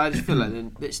just feel like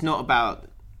it's not about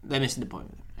they're missing the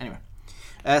point. Anyway,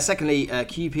 secondly,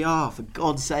 QPR. For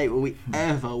God's sake, will we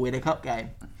ever win a cup game?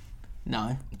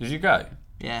 No. Did you go?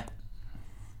 Yeah.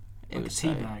 It Like a was tea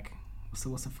so- bag.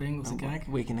 What's the thing? What's the gag?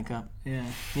 Week in the cup. Yeah.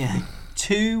 Yeah.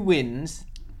 2 wins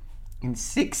in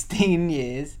 16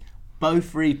 years,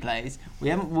 both replays. We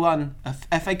haven't won a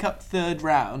FA Cup third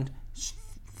round,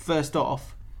 first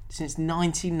off, since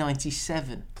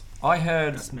 1997. I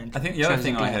heard. mental. I think the other Shows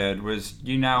thing again. I heard was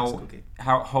you now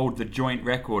hold the joint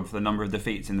record for the number of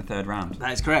defeats in the third round.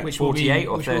 That is correct. Which will 48 be,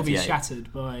 or which will be 38?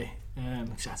 shattered by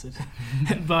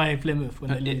by Plymouth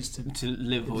when they lose to. to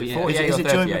Liverpool, yeah. 48 Is or it joint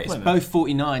with 38? Plymouth? Both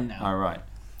 49 now. Oh, right.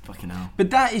 Fucking hell. But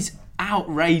that is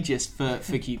outrageous for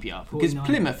QPR because 49.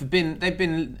 Plymouth they've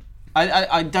been.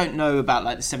 I don't know about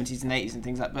like the 70s and 80s and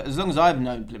things like that, but as long as I've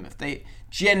known Plymouth, they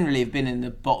generally have been in the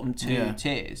bottom 2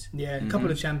 tiers. Yeah, a couple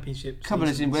of championships. Couple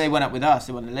of where they went up with us,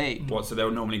 they won the league. What? So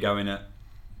they'll normally go in at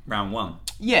round 1.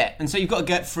 Yeah, and so you've got to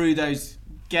get through those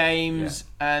games,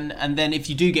 and then if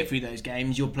you do get through those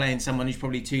games, you're playing someone who's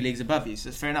probably 2 leagues above you. So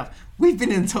that's fair enough. We've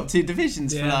been in the top 2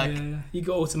 divisions for like You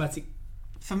got automatic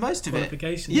for most of it.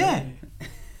 Qualification. Yeah.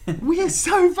 We are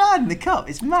so bad in the cup.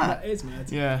 It's mad. It is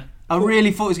mad. Yeah. I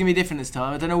really thought it was going to be different this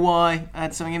time. I don't know why. I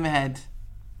had something in my head.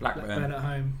 Blackburn Blackburn. at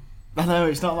home. I know,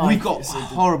 it's not like... We've got it's a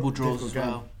horrible draws difficult as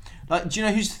game. well. Like, do you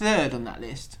know who's third on that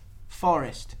list?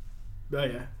 Forest. Oh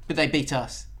yeah. But they beat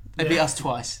us. They beat us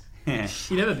twice. Yeah.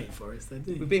 You never beat Forest, though,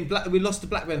 do you? We lost to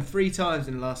Blackburn 3 times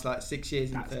in the last 6 years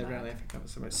in That's the third mad. round of the FA Cup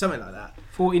or something like that.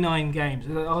 49 games.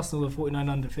 Arsenal were 49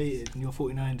 undefeated, and you're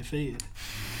 49 defeated.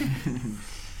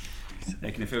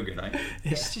 Making it feel good, eh?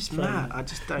 It's just mad. I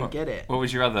just don't get it. What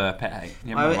was your other pet hate?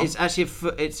 You have another It's actually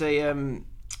it's a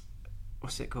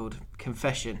what's it called?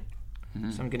 Confession.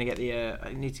 one? So I'm gonna get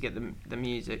I need to get the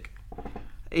music.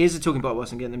 Here's the talking about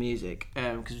whilst I'm getting the music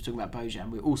because we're talking about Bojan.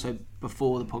 We also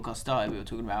before the podcast started we were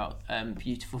talking about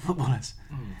beautiful footballers.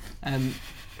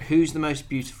 Who's the most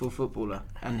beautiful footballer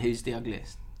and who's the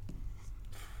ugliest?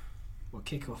 Well,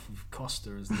 kick off with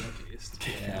Costa as the ugliest.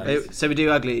 Yeah. So we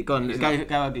do ugly. Go on, go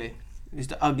ugly. Who's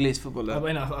the ugliest footballer? I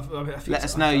mean, I think Let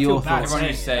us so. know I feel your bad thoughts. Everyone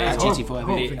used to say It's GT4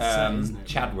 horrible Heavy. thing to say, isn't it?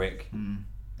 Chadwick.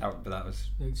 But that was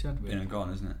Luke Chadwick. been and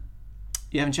gone, isn't it?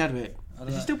 You haven't Chadwick. I don't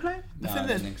Is he know. still playing? The No, thing I don't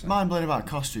that's think so. mind-blowing about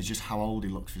Costa is just how old he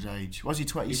looks for his age. Was he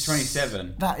 20? He's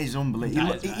 27. That is unbelievable.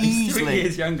 That is mad. He's 3 Easily,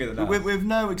 years younger than us. with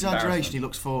no exaggeration, Embarrassing. he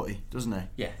looks 40, doesn't he?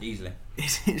 Yeah, easily.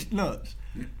 It's nuts.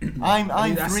 I'm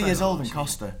that's 3 so years older than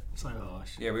harsh. Costa. So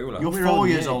harsh. Yeah, we all are. You're We're 4 older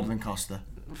years than older than Costa.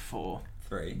 4,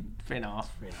 3.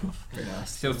 3.5.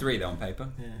 Still 3 though on paper.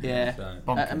 Yeah. So,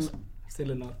 Bonkers.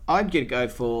 Still enough. I'm going to go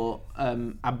for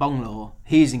Abonglaw.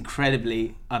 He's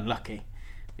incredibly unlucky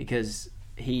because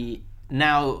he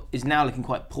is now looking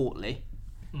quite portly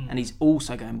and he's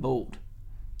also going bald.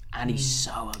 And he's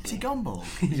so ugly. Has he gone bald?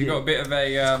 you got a bit of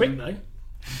a Quick though.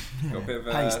 got a bit of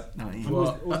Pace. a, No, he-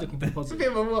 Always looking for the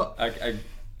positive. what? a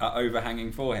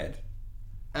overhanging forehead.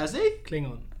 Has he?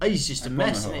 Klingon. Oh, he's just a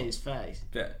mess, Abonglaw. isn't he, his face?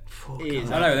 Bit. He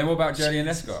is. I know. Then what about Julian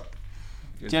Lescott?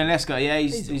 Jalen Lescott, yeah,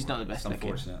 he's not the best It's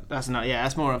looking. unfortunate.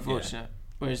 That's more unfortunate.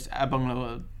 Whereas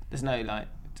Abonglaw, there's no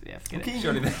forget it.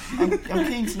 Surely they- I'm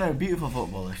keen to know beautiful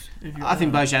footballers. If you I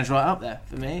think know. Bojan's right up there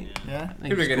for me. Yeah. I think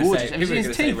People are he's going to gorgeous. say. Have you People are seen going his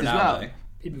to say teeth as well?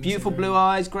 Ronaldo. Beautiful blue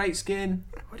eyes, great skin.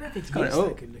 I don't think Got it he's all.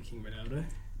 that good looking, Ronaldo.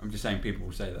 I'm just saying people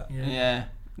will say that. Yeah.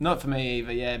 Not for me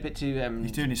either. Yeah, a bit too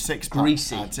He's doing his 6-pack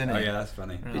greasy. ads, isn't Oh he? yeah, that's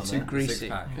funny. bit too greasy.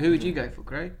 Six-pack. Who would you go for,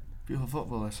 Craig? Beautiful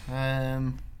footballers.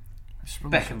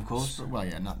 Beckham, of course. Well,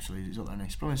 yeah, naturally, he's up there. And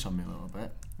he's sprung on me a little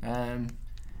bit.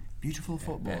 Beautiful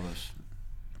footballers.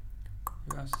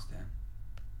 Who else is there?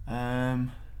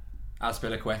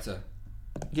 Azpilicueta.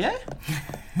 Yeah,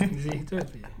 Does he do it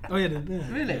for you? Oh yeah,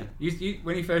 really.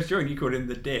 When he first joined, you called him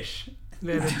the dish.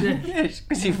 Yes,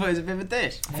 because he thought it was a bit of a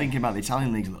dish. Thinking about the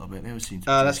Italian leagues a little bit, they always seem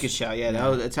to. Oh, that's a good shout. Yeah,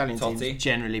 the Italian Totti. team's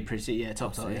generally pretty. Yeah,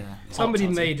 top. Yeah. Somebody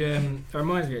Totti. made. It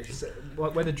reminds me actually,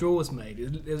 where the draw was made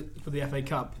it was for the FA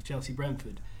Cup, Chelsea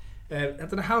Brentford. I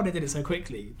don't know how they did it so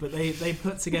quickly, but they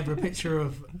put together a picture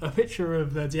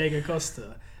of Diego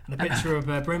Costa and a picture of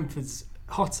Brentford's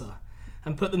Hotter,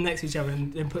 and put them next to each other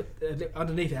and put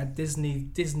underneath it had Disney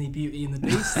Beauty and the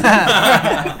Beast.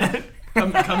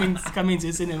 coming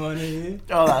to cinema near you.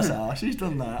 Oh, that's harsh. Who's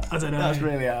done that? I don't know. That's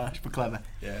really harsh, but clever.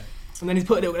 Yeah. And then they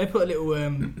put a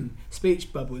little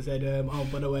speech bubble that said, "Oh,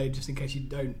 by the way, just in case you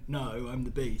don't know, I'm the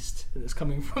Beast." And it's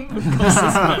coming from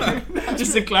Costa's mouth.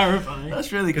 Just to clarify.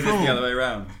 That's really cool. Because it's the other way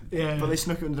around. Yeah. But they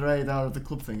snuck it under the radar of the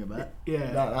club thing a bit.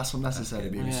 Yeah. That's unnecessary,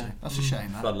 That's BBC. Yeah. That's a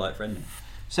shame, that. Floodlight friendly.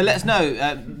 So let us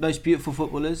know most beautiful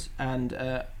footballers and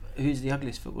who's the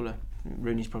ugliest footballer.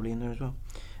 Rooney's probably in there as well.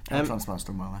 Transplant's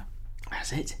done well there.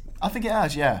 That's it. I think it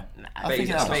has, yeah. I think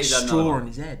it I bet has. he's done Straw another on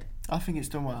his head. I think it's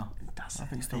done well. I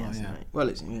think it's done well, yeah. Well,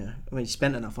 it's I mean, he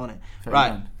spent enough on it. 30 Right,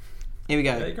 grand. here we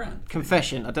go. 30 grand.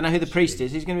 Confession. I don't know who the priest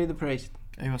is. Who's going to be the priest?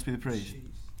 He must be the priest.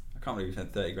 I can't believe you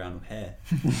spent 30 grand on hair.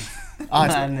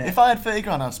 If I had 30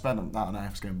 grand, I'd spend that on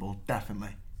AF's going ball,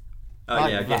 definitely. Oh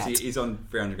Like yeah, I guess that. he's on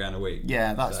 300 grand a week.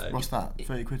 Yeah, that's So- what's that?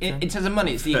 30 quid. for In him? terms of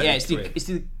money, it's the 30 it's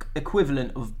the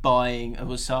equivalent of buying a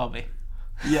wasabi.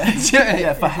 Yeah,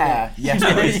 yeah, for hair. Yes,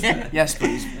 please. Yeah. Yes,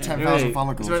 please. 10,000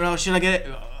 follicles. So, no, should I get it?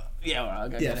 Yeah, alright, I'll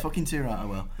go Yeah, get it. fucking too right, I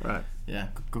will. Right. Yeah,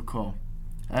 good call.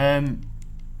 What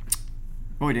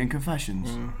are we doing? Confessions?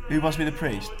 Who wants to be the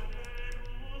priest?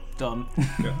 Dom.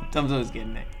 Dom's always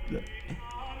getting it.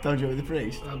 Don't you be the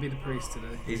priest? I'll be the priest today.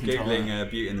 He's googling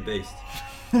Beauty and the Beast.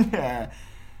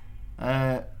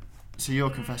 Yeah. So your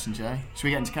confession, Jay. Should we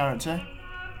get into character?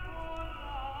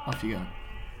 Off you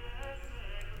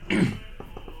go.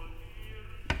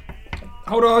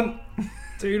 Hold on.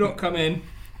 Do not come in.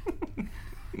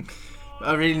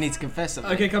 I really need to confess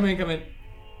something. Okay, come in. Come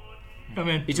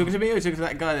in. You talking to me or you talking to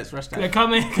that guy that's rushed Yeah, out?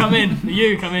 come in.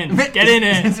 You come in. Get in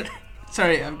here.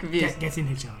 Sorry, I'm confused. Get in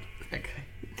here, child. Okay.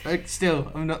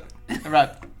 Still, I'm not. Right.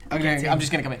 Okay, I'm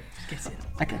just gonna come in. Get it.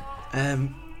 Okay.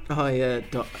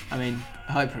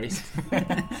 Hi, priest.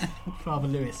 Father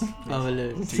Lewis. Father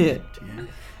Lewis. Yeah.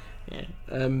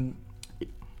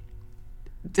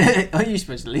 Are you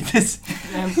supposed to lead this?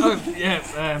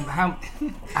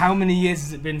 How many years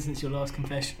has it been since your last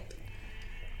confession?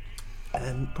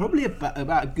 Probably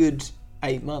about a good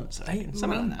 8 months. I reckon.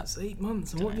 Something like that. 8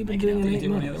 months. And what have you been doing in 8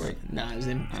 months? No, it was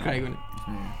him. It's Craig, wasn't it?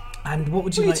 And what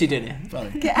would you What like? are you doing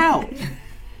here? Get out.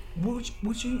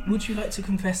 Would you like to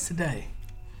confess today?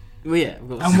 Well, yeah, of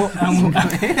course. And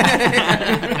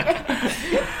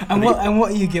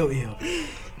what are you guilty of?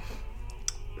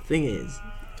 The thing is,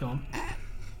 Go on.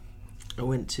 I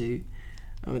went to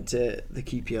the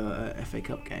QPR FA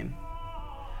Cup game,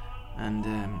 and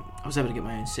I was able to get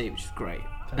my own seat, which was great.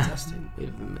 Fantastic.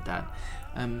 With my dad.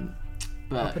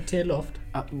 But Upper tier loft.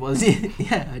 was it?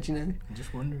 Yeah, how'd you know? I'm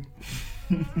just wondering.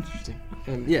 Interesting.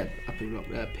 Upper rock,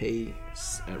 P,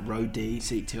 row D,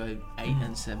 seat 208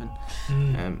 and 7.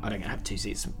 I don't have 2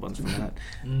 seats, one's for my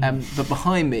dad. But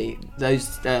behind me,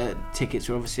 those tickets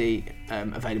were obviously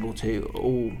available to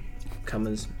all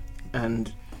comers,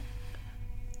 and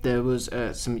there was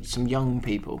some young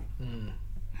people.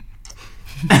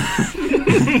 Why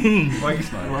are you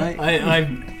smiling? Right? I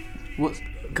What's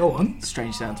go on.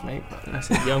 strange sound to me, but I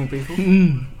said young people.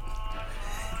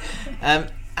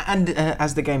 And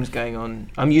as the game's going on,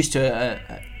 I'm used to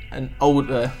an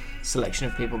older selection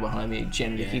of people behind me who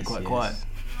generally keep quite quiet.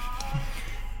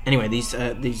 Anyway, these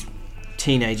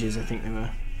teenagers, I think they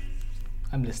were.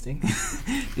 I'm listening.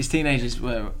 These teenagers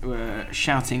were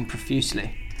shouting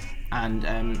profusely,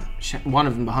 and one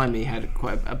of them behind me had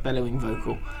quite a bellowing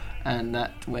vocal, and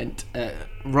that went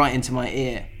right into my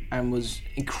ear and was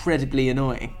incredibly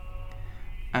annoying.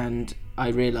 And I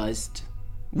realised,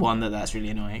 one, that that's really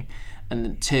annoying, and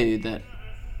then two, that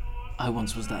I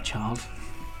once was that child.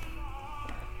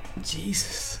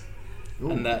 Jesus.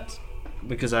 And that,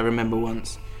 because I remember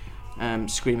once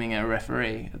screaming at a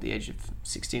referee at the age of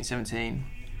 16, 17,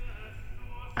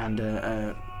 and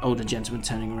an older gentleman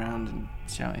turning around and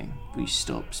shouting, "Will you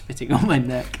stop spitting on my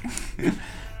neck?"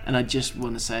 And I just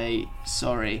want to say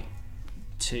sorry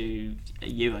to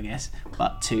you, I guess,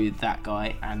 but to that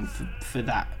guy, and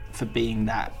for being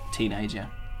that teenager,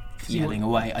 yelling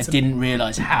away. I didn't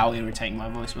realise how irritating my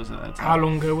voice was at that time. How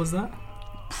long ago was that?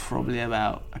 Probably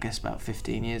about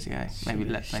 15 years ago, maybe a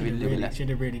little bit less. Should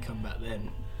have really come back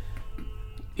then.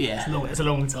 Yeah, It's a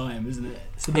long time, isn't it?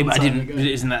 It's a yeah, long but I time didn't. ago.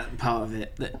 Isn't that part of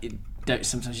it? That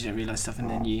sometimes you don't realise stuff, and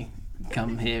then you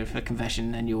come here for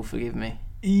confession, and you'll forgive me.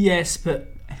 Yes, but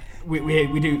we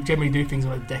do generally do things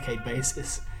on a decade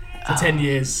basis. For 10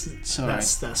 years, Sorry.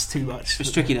 that's too much.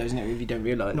 It's tricky though, isn't it? If you don't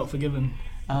realise. Not forgiven,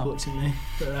 unfortunately.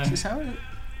 But, Is this how it?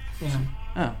 yeah.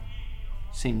 Oh,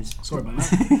 seems. Sorry about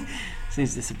that.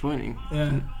 Seems disappointing.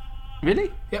 Yeah.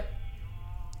 Really? Yep.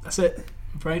 That's it.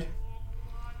 I'm afraid.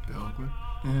 Bit awkward.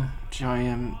 Yeah. Should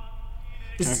I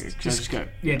just go?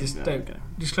 Yeah, just Yeah, don't. okay.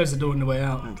 Just close the door on the way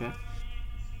out. Okay.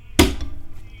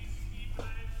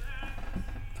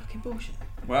 Fucking bullshit.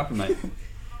 What happened, mate?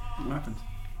 What happened?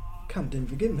 Cam didn't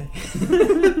forgive me.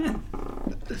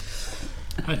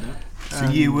 I don't know. So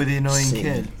you were the annoying Sin.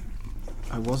 kid.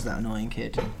 I was that annoying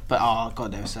kid, but oh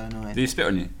god, they were so annoying. Did he spit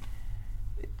on you?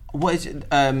 What is it?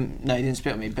 No, he didn't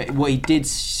spit on me, but what he did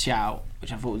shout,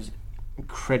 which I thought was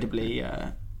incredibly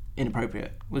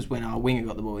inappropriate, was when our winger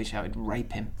got the ball, he shouted,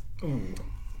 "Rape him."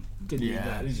 Didn't do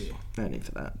that, did you? No need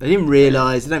for that. They didn't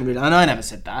realise, and I never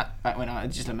said that back when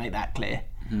just to make that clear.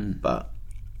 But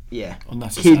yeah,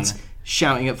 Unnecessary. kids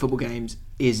shouting at football games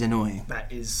is annoying.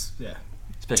 That is, yeah,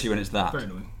 Especially when it's that. very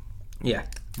annoying. Yeah.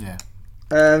 Yeah.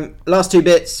 Last two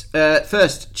bits.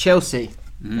 First, Chelsea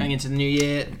going into the new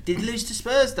year. Did lose to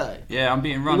Spurs though. Yeah, I'm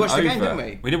being run watched over. the game, didn't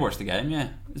we? We did watch the game. Yeah,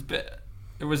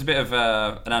 it was a bit of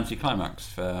an anti-climax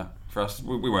for us.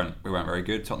 We weren't very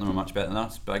good. Tottenham were much better than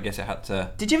us, but I guess it had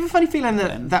to. Did you have a funny feeling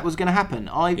Then- that was going to happen?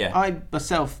 Yeah. I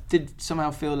myself did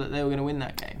somehow feel that they were going to win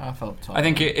that game. I felt tight. I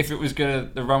think if it was the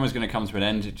run was going to come to an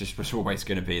end, it just was always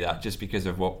going to be that, just because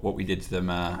of what we did to them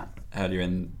earlier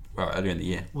in the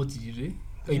year. What did you do?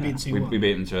 Oh, you beat 2-1. We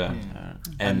beat them to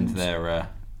end their.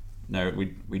 No, we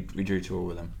drew 2-2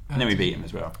 with them, and then we beat them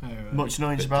as well. Oh, right. Much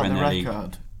annoyance But about the Premier League.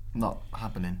 record not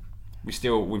happening.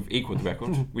 We've equalled the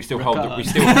record. We still hold it. We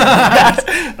still.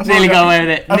 Nearly got away with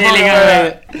it. Nearly got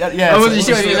away with it. Yeah, I wasn't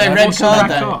sure if it was a red What's the card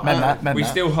red though. card? Meant We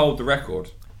that. still hold the record.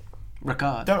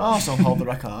 Ricard. Don't Arsenal hold the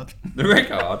record? The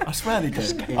record. I swear they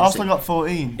do. Arsenal got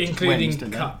 14 Including wins,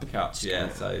 didn't they? cup. Cups, yeah.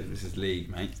 So this is league,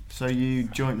 mate. So you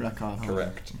joint record. holder.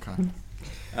 Correct. Okay.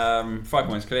 5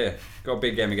 points clear. Got a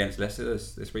big game against Leicester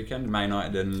this weekend. Man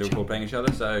United and Liverpool playing each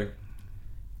other. So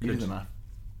You do the math.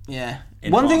 Yeah.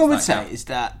 In One thing I would advance, that say is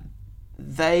that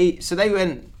they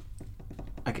went,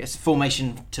 I guess,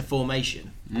 formation to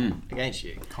formation against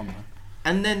you,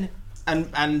 and then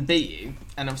and beat you,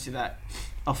 and obviously that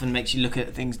often makes you look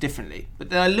at things differently. But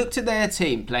then I looked at their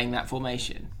team playing that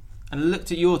formation, and I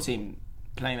looked at your team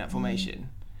playing that formation,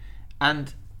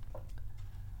 and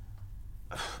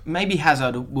maybe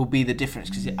Hazard will be the difference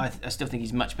because I still think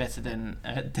he's much better than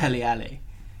Dele Alli.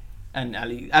 And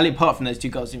Ali, apart from those 2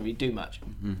 goals, didn't really do much.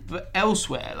 But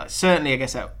elsewhere, like certainly, I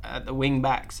guess at the wing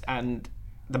backs and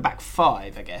the back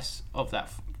 5, I guess, of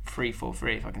that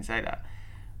 3-4-3, if I can say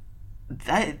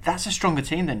that's a stronger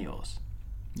team than yours.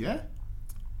 Yeah.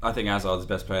 I think Hazard's the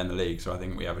best player in the league, so I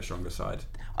think we have a stronger side.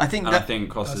 I think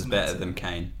Costa's better than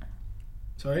Kane.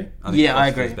 Sorry? I think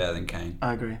I Costa's agree. better than Kane.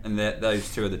 I agree. And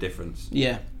those 2 are the difference.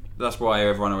 Yeah. That's why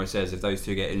everyone always says if those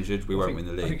 2 get injured, we won't win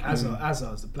the I league. think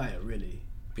Hazard's the player, really.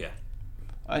 Yeah.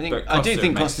 I But do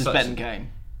think makes Costa's such- better than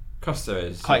Kane. Costa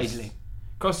is Quite easily.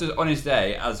 Costa's on his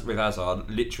day, as with Hazard,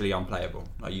 literally unplayable.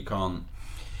 Like you can't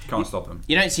stop him.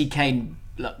 You don't see Kane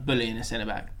bullying a centre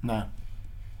back. No.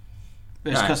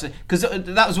 But it's No. Costa, because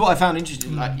that was what I found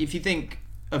interesting. Like if you think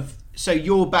of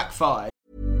your back 5.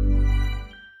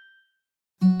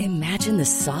 Imagine the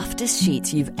softest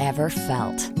sheets you've ever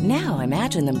felt. Now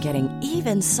imagine them getting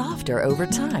even softer over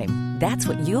time. That's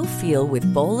what you'll feel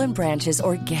with Boll & Branch's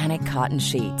organic cotton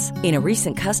sheets. In a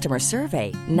recent customer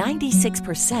survey,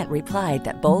 96% replied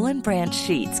that Boll & Branch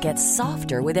sheets get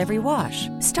softer with every wash.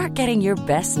 Start getting your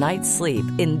best night's sleep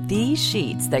in these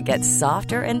sheets that get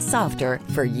softer and softer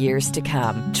for years to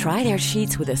come. Try their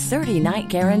sheets with a 30-night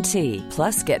guarantee.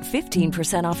 Plus, get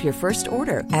 15% off your first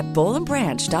order at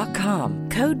bollandbranch.com.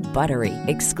 Code BUTTERY.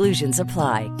 Exclusions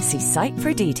apply. See site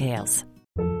for details.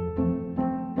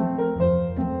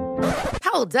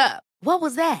 Hold up. What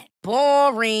was that?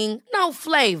 Boring. No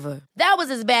flavor. That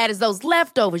was as bad as those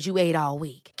leftovers you ate all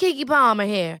week. Keke Palmer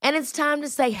here, and it's time to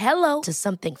say hello to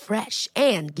something fresh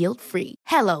and guilt-free.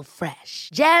 Hello Fresh.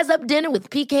 Jazz up dinner with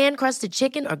pecan-crusted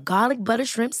chicken or garlic butter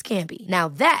shrimp scampi. Now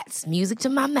that's music to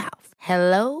my mouth.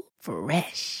 Hello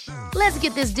Fresh. Let's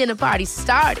get this dinner party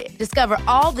started. Discover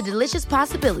all the delicious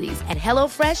possibilities at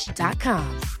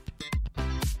hellofresh.com.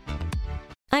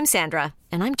 I'm Sandra,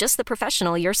 and I'm just the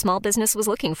professional your small business was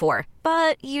looking for.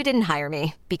 But you didn't hire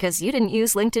me because you didn't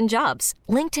use LinkedIn Jobs.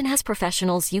 LinkedIn has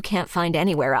professionals you can't find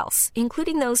anywhere else,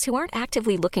 including those who aren't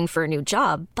actively looking for a new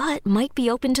job, but might be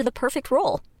open to the perfect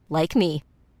role, like me.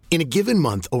 In a given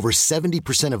month, over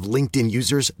 70% of LinkedIn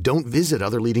users don't visit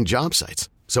other leading job sites.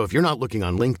 So if you're not looking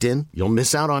on LinkedIn, you'll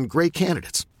miss out on great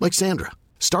candidates like Sandra.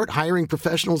 Start hiring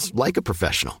professionals like a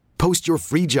professional. Post your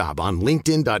free job on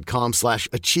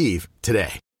linkedin.com/achieve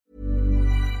today.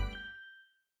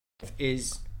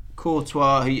 Is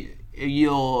Courtois, who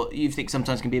you think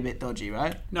sometimes can be a bit dodgy,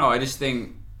 right? No, I just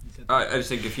think a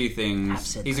few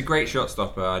things. He's a great shot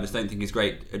stopper. I just don't think he's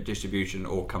great at distribution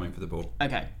or coming for the ball.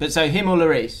 Okay, but so him or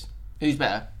Lloris, who's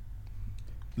better?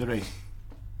 Lloris.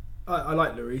 I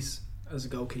like Lloris as a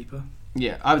goalkeeper.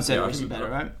 Yeah, I would say Yeah, Lloris is better,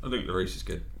 right? I think Lloris is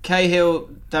good.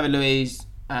 Cahill, David Luiz,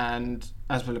 and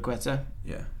Azpilicueta.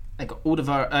 Yeah. They got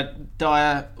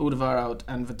Dyer, Alderweireld,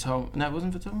 and Vertonghen. No, it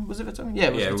wasn't Vertonghen. Was it Vertonghen? Yeah,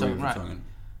 it was Vertonghen. Right.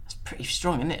 That's pretty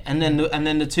strong, isn't it? And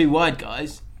then the 2 wide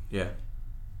guys. Yeah.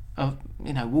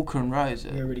 Walker and Rose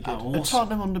are really good. Are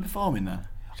Tottenham underperforming there?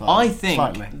 I think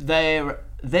Slightly.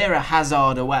 they're a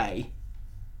Hazard away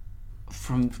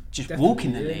from just Definitely,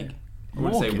 walking the yeah. league. I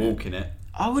wouldn't say walking it.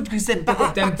 I would, because their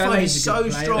back Dembele's four is a so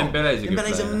good player. strong. Dembele's a good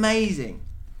Dembele's player. amazing.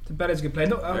 Dembele's a good player.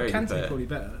 Not Very good Kante player. probably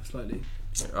better, slightly.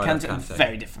 Kante,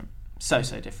 very different. So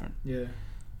different. Yeah.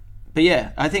 But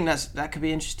yeah, I think that could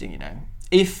be interesting,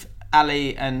 If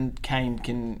Ali and Kane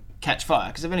can catch fire,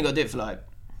 because they've only got to do it for like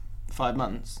 5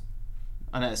 months.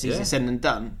 I know it's easier said than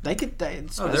done.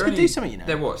 Spurs could do something,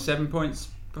 They're what, 7 points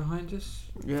behind us?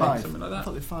 Yeah. 5. Something like that. I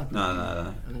thought they were 5. No.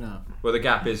 I don't know. Well, the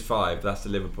gap is 5. That's to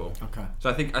Liverpool. Okay. So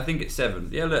I think it's 7.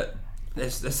 Yeah, look,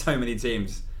 there's so many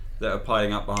teams that are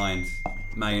piling up behind.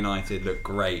 Man United look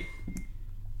great.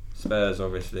 Spurs,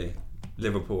 obviously.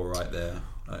 Liverpool right there.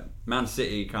 Man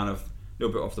City kind of a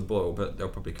little bit off the boil, but they'll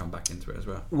probably come back into it as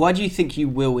well. Why do you think you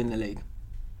will win the league?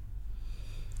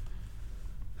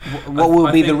 What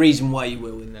will be the reason why you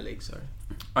will win the league? Sorry.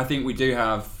 I think we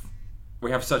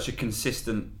have such a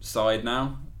consistent side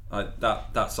now.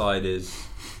 That side is,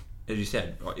 as you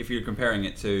said, if you're comparing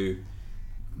it to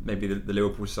maybe the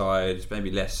Liverpool side, maybe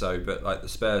less so, but like the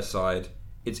Spurs side,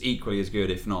 it's equally as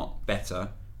good, if not better.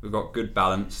 We've got good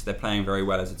balance. They're playing very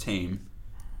well as a team.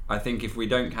 I think if we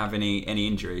don't have any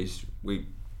injuries, we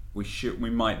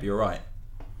might be all right.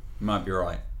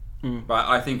 But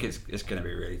I think it's going to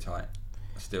be really tight.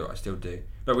 I still do.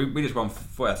 But we just won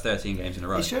 13 games in a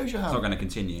row. It shows you how it's not going to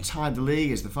continue. tied the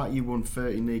league is. The fact you won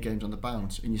 13 league games on the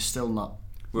bounce and you're still not.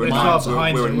 We were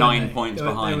Behind 9 points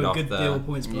behind they were after, good deal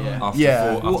points behind.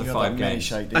 after 5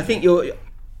 games. I think you're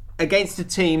against a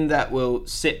team that will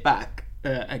sit back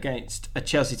against a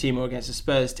Chelsea team or against a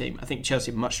Spurs team. I think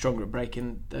Chelsea are much stronger at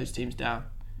breaking those teams down.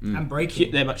 And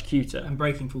breaking. They're much cuter. And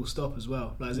breaking full stop as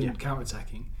well, like as in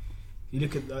counter-attacking. You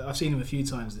look at, I've seen them a few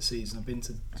times this season. I've been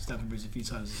to Stamford Bridge a few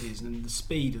times this season, and the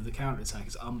speed of the counter attack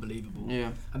is unbelievable.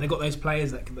 Yeah, and they've got those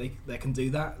players that can do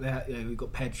that. We've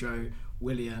got Pedro,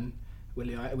 Will-I-Am,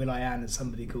 as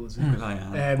somebody calls him,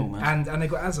 and they've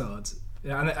got Hazard.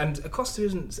 And Acosta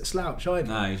isn't a slouch either.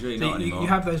 No, he's really not anymore. You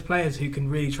have those players who can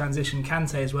really transition.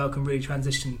 Kante as well can really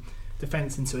transition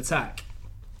defence into attack,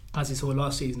 as we saw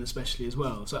last season especially as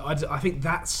well. So I think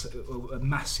that's a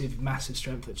massive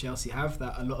strength that Chelsea have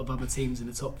that a lot of other teams in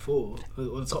the top 4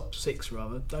 or the top 6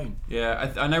 rather don't.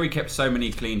 Yeah, I know we kept so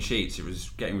many clean sheets, it was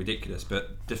getting ridiculous,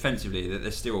 but defensively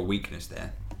there's still a weakness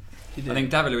there. I think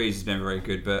David Luiz has been very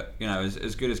good, but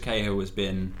as good as Cahill has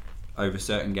been over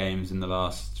certain games in the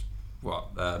last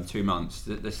 2 months,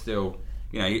 there's still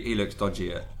he looks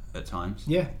dodgy at times.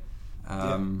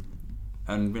 And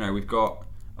we've got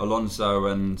Alonso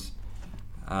and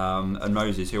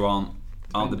Moses, who aren't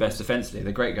the best defensively.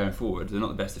 They're great going forward. They're not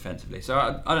the best defensively. So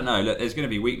I don't know. Look, there's going to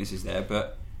be weaknesses there,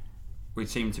 but we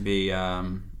seem to be,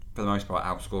 for the most part,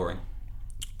 outscoring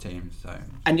teams. So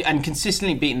and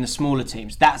consistently beating the smaller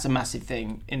teams. That's a massive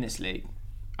thing in this league,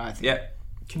 I think. Yeah.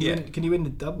 Can you win the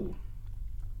double?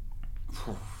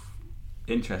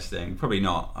 Interesting. Probably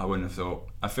not. I wouldn't have thought.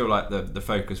 I feel like the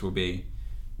focus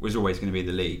was always going to be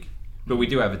the league. But we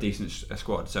do have a decent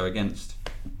squad, so against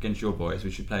your boys,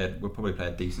 we'll probably play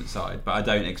a decent side. But I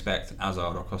don't expect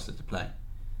Hazard or Costa to play,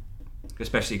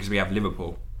 especially because we have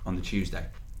Liverpool on the Tuesday.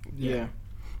 Yeah,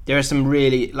 there are some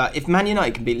really if Man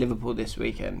United can beat Liverpool this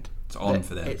weekend, it's on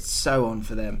for them. It's so on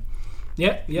for them.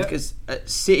 Yeah. Because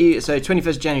City, so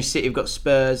 21st January City have got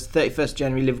Spurs, 31st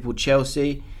January Liverpool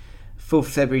Chelsea, 4th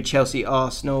February Chelsea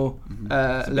Arsenal,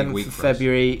 11th of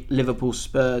February Liverpool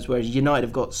Spurs, whereas United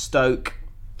have got Stoke.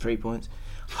 3 points.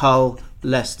 Hull,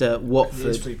 Leicester,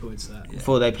 Watford. 3 points there.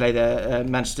 Before they play their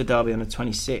Manchester derby on the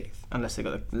 26th, unless they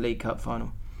got the League Cup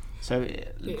final. So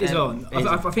it is on.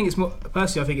 I think it's more.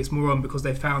 Personally, I think it's more on because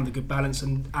they found a good balance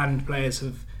and players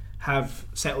have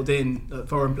settled in.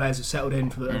 Foreign players have settled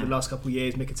in for the last couple of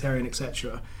years, Mkhitaryan,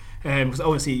 etc. Because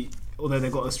obviously, although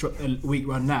they've got a weak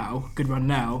run now, good run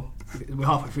now, we're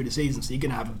halfway through the season, so you're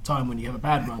going to have a time when you have a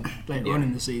bad run later on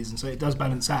in the season. So it does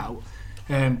balance out.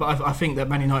 But I think that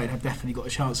Man United have definitely got a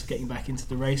chance of getting back into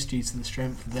the race due to the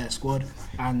strength of their squad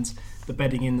and the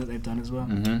bedding in that they've done as well.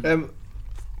 Mm-hmm.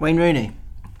 Wayne Rooney,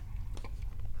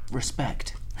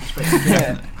 respect.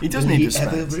 Yeah, he does need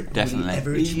respect.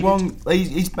 Definitely. He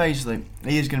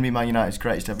is going to be Man United's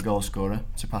greatest ever goal scorer,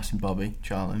 surpassing Bobby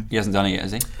Charlton. He hasn't done it yet,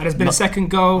 has he? And there's been a second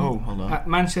goal at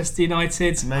Manchester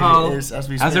United. Maybe it is, as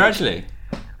we speak. Has there actually?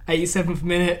 87th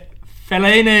minute.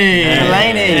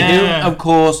 Fellaini, who of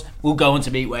course will go on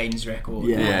to beat Wayne's record.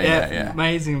 Yeah.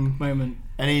 Amazing moment.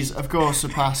 And he's of course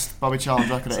surpassed Bobby Charlton's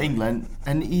record at England.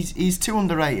 And he's too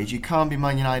underrated. You can't be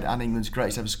Man United and England's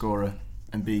greatest ever scorer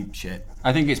and be shit.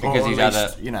 I think it's because he's had a.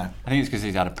 I think it's because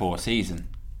he's had a poor season.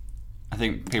 I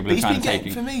think people are trying to take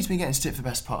him. For me, he's been getting stick for the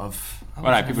best part of.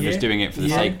 Well, no, people are just doing it for the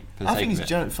sake. I think he's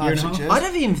done it 5-6 years. I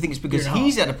don't even think it's because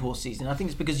he's had a poor season. I think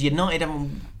it's because United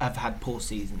have had poor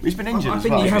seasons. He's been injured. I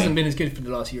think he hasn't been as good for the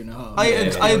last year and a half.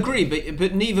 I agree,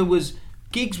 but neither was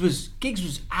Giggs.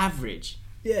 Was average.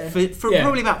 Yeah. For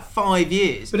probably about 5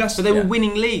 years. But they were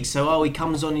winning leagues, so he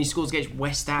comes on and he scores against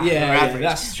West Ham. Average,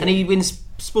 that's true. And he wins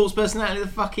Sports Personality of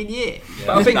the fucking year. Yeah.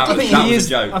 But I think he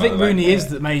is. I think Rooney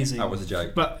is amazing. That was a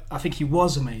joke. But I think he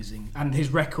was amazing, and his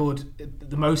record,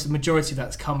 the majority of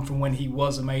that's come from when he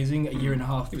was amazing. A year and a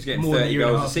half. He was getting 30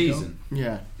 goals a season.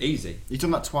 Yeah, easy. He's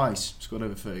done that twice. Scored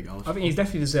over 30 goals. I think he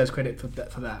definitely deserves credit for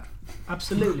that.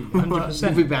 Absolutely,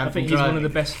 100%. I think he's one of the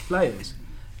best players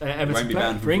ever Won't be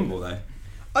banned from football though.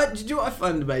 Do you know what I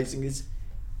find amazing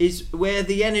is where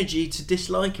the energy to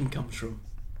dislike him comes from?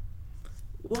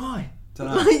 Why?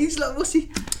 He's like, what's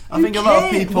he? I think a lot of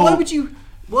people. Why would you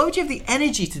have the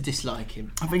energy to dislike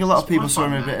him? I think a lot of people saw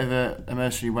him a bit of a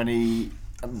mercenary when he,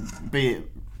 be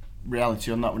it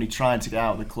reality or not, when he tried to get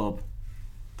out of the club.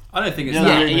 I don't think it's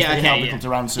to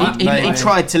ransom. He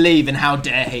tried to leave, and how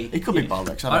dare he? It could be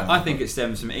bollocks. I think it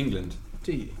stems from England.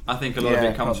 Do you? I think a lot of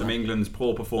it comes from England's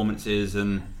poor performances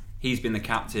and he's been the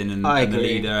captain and I the agree.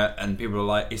 leader, and people are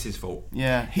like, it's his fault.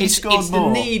 Yeah, he It's scored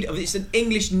more. it's an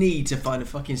English need to find a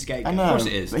fucking scapegoat. I know. Of course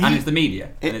it is, But and it's the media,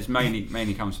 and it's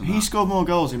mainly comes from He that. scored more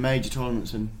goals in major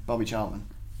tournaments than Bobby Charlton.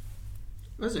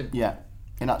 Was it? Yeah,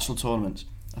 in actual tournaments.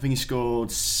 I think he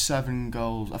scored 7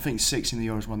 goals. I think 6 in the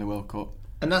Euros won the World Cup.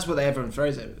 And that's what everyone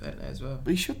throws at it as well.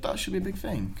 But that should be a big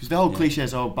thing. Because the whole cliche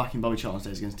is, backing Bobby Charlton's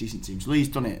days against decent teams. Well, he's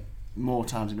done it more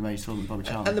times in the major tournament than Bobby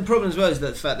Charlton. And the problem as well is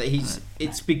that the fact that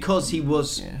it's because he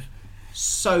was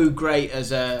so great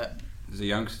as a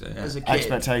youngster, as a kid.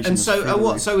 Expectations And so through the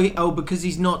what? roof. So because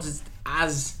he's not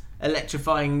as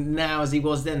electrifying now as he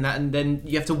was then. And then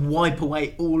you have to wipe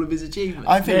away all of his achievements.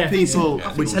 I think people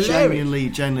yeah. were It's hilarious.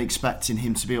 genuinely expecting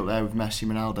him to be up there with Messi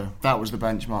and Ronaldo. That was the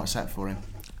benchmark set for him.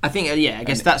 I think, I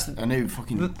guess that's I knew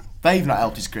they've not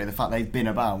helped his career. The fact they've been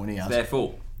about when he has. It's their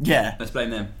fault. Yeah. Let's blame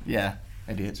them. Yeah,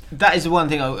 idiots. that is the one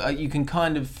thing you can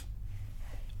kind of.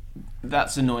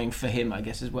 That's annoying for him, I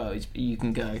guess, as well. You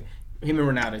can go. Him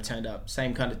and Ronaldo turned up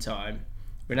same kind of time.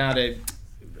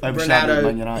 Overshadowed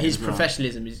Man United his as well.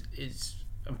 professionalism is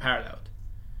unparalleled.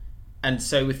 And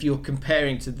so, if you're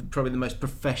comparing to probably the most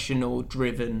professional,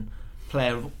 driven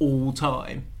player of all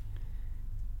time,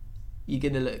 you're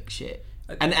gonna look shit.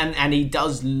 And he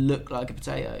does look like a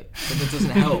potato, but that doesn't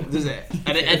help, does it?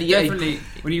 And Definitely,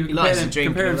 when you he likes to drink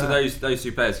compare and them to all that. those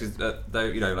two players, because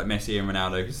like Messi and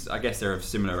Ronaldo, because I guess they're of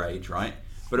similar age, right?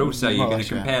 But also you're going to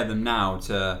compare them now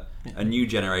to a new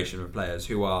generation of players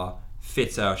who are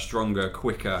fitter, stronger,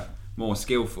 quicker, more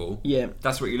skillful. Yeah.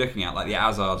 That's what you're looking at, like the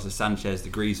Hazards, the Sanchez, the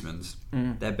Griezmanns.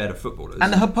 They're better footballers.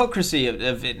 And the hypocrisy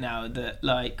of it now, that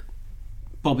like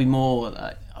Bobby Moore,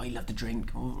 like, he loved to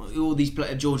drink. All these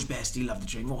players, George Best, he loved to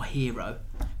drink. What a hero!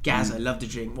 Gazza loved to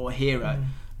drink. What a hero!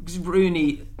 Because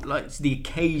Rooney likes the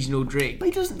occasional drink. But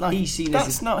he doesn't like. He's seen That's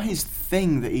as not his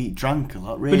thing that he drank a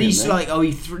lot. Really, but he's like,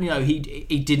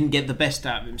 he didn't get the best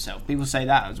out of himself. People say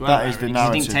that as well. That is the He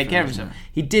narrative didn't take for care him, of himself. isn't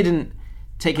He didn't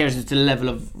take care of himself to the level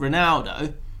of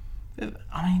Ronaldo.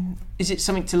 I mean, is it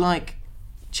something to like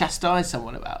chastise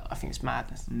someone about? I think it's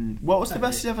madness. What was the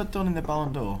best he's ever done in the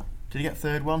Ballon d'Or? Did he get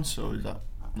third once, or is that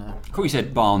no? I thought you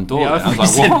said Barn Door. Yeah, I I was thought like, you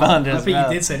said what? Barn I as think well.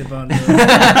 you did say the Ballon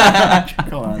d'Or.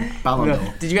 Come on, Ballon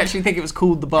d'Or. Did you actually think it was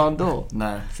called the Barn d'Or?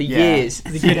 No, For years.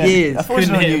 It's a good years. I thought it was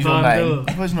an Couldn't hit a unusual Ballon name. d'Or. I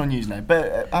thought it was an unusual name.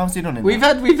 But how's he done it? We've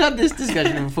had this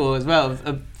discussion before as well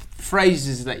of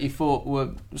phrases that you thought were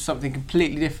something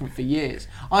completely different for years.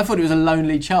 I thought it was a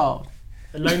lonely child.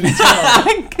 A lonely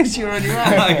child. Because you're only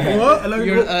right. What? A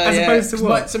lonely, as opposed to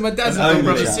what? So my dad's An only got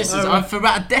brothers and child. sisters. For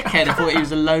about a decade, I thought he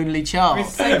was a lonely child.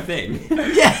 Same thing.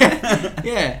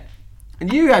 Yeah.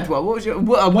 And you had what? What was your?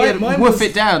 We had Mine woof was-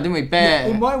 it down, didn't we? Bear.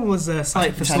 Well, mine was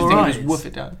sight for I sore think it eyes. was woof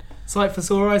it down. Sight for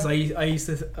sore eyes. I used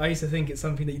to think it's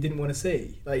something that you didn't want to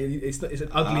see. Like it's an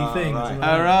ugly thing. right. or something Oh,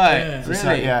 like right. that. It's Really?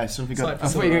 like, yeah, it's something Sight got I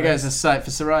thought you were going to go as a sight for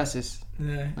psoriasis.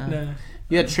 No.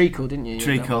 You had treacle, didn't you?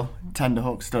 treacle, tender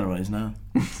hooks. Don't know what it is now.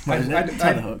 What is it?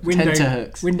 Tender hooks.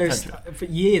 Tenterhooks. Windows. For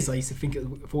years, I used to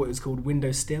thought it was called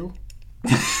Windows Still.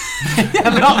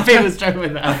 A lot of people struggle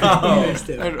with that. Windows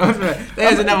Still.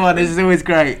 There's another one. This is always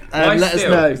great. Why Let us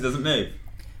still? know. Because it doesn't move.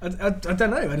 I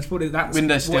don't know. I just thought that's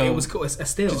Windows what Still. it was called. A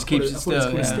still. Just I keeps it thought it was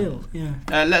called still, a still.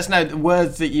 Yeah. Let us know the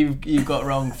words that you got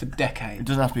wrong for It decades.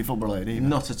 doesn't have to be football related either.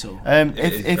 Not at all. It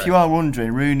is If great. you are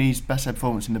wondering, Rooney's best ever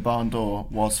performance in the Ballon d'Or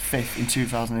was 5th in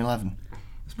 2011.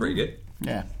 It's pretty good.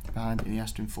 Yeah, behind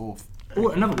Iniesta in 4th. Oh,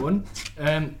 another one.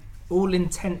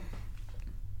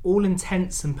 All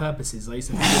intents and purposes. I used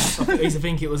to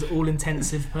think it was all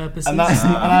intensive purposes. And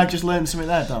I just learned something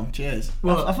there, Dom. Cheers.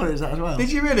 Well, I thought it was that as well.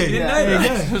 Did you really? didn't know there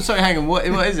that. you go. Sorry, hang on. What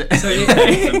is it? So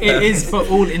it is for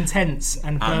all intents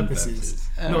and purposes.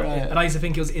 purposes. Not- right. And I used to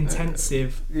think it was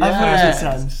intensive. I thought it was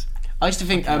Yeah. intense. I used to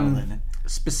think learn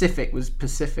specific was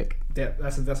Pacific. Yeah,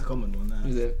 that's a common one. That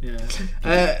Is it?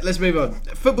 Yeah. Let's move on.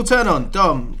 Football turn on.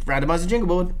 Dom, randomise the jingle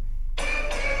board.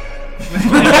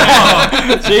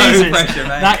 Jesus, pressure,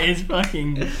 mate. that is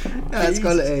fucking. That's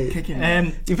quality. Kicking.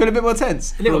 Do you feel a bit more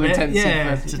tense? A little For all bit, intensive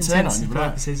yeah. purposes. It's a turn on, Intensive you're right.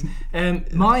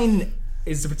 purposes. Mine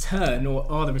is the return,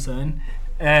 or are the return,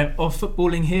 of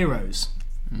footballing heroes.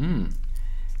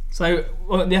 So,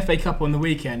 at the FA Cup on the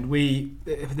weekend,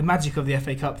 the magic of the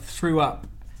FA Cup threw up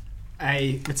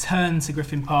a return to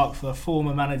Griffin Park for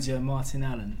former manager Martin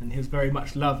Allen, and he was very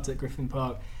much loved at Griffin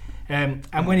Park. And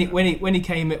when he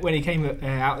came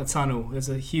out the tunnel, there's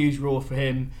a huge roar for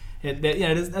him.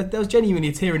 There was genuinely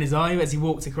a tear in his eye as he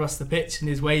walked across the pitch and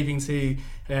is waving to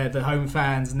the home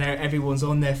fans, and everyone's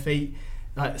on their feet,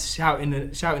 like shouting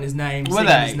his name, Were singing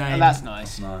they? his name. Oh, that's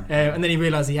nice. And then he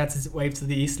realised he had to wave to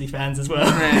the Eastleigh fans as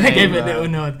well. Really? Gave it a Wow. little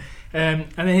nod. And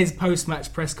then his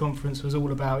post-match press conference was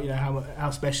all about how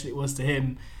special it was to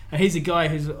him. And he's a guy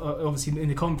who's obviously in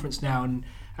the conference now,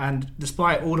 and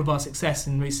despite all of our success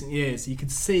in recent years, you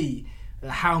could see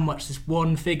how much this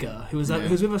one figure who was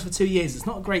with us for 2 years, it's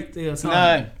not a great deal of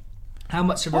time. No. How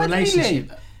much of a Why did he relationship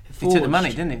leave? He took the money,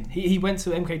 didn't he? He went to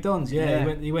MK Dons,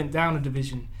 He went down a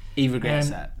division. He regrets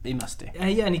that. He must do.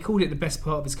 And he called it the best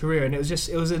part of his career, and it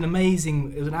was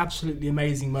an absolutely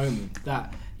amazing moment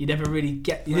that you never really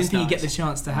get. You didn't think you'd get the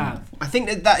chance to have. I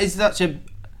think that is such a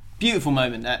beautiful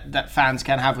moment that fans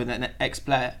can have with an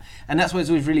ex-player, and that's what's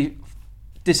always really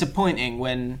disappointing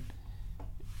when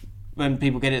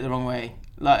people get it the wrong way.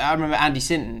 Like I remember Andy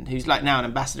Sinton, who's like now an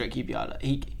ambassador at QPR.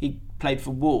 He played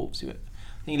for Wolves. I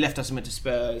think he left us and went to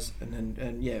Spurs, and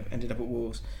then ended up at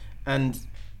Wolves, and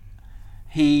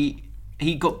he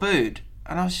got booed,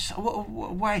 and I was just what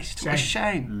a waste, what a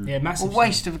shame, massive a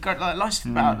waste of life's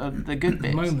about the good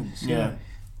bits, moments,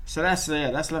 So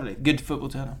that's lovely, good football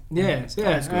turner.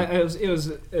 It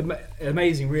was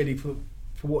amazing, really, for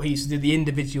what he used to do, the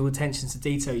individual attention to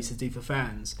detail he used to do for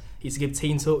fans. He used to give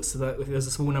team talks so that if there was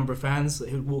a small number of fans,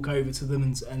 he would walk over to them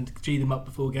and G them up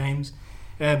before games.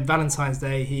 Valentine's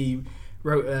Day, he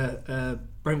wrote a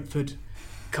Brentford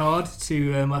card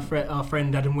to our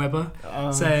friend Adam Webber,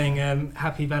 saying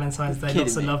Happy Valentine's Day,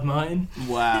 lots of love, Martin.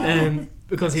 Wow.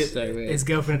 Because his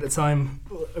girlfriend at the time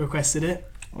requested it.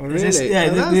 Oh, really?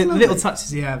 The little touches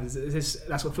he has,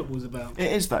 that's what football's about.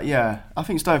 It is that, yeah. I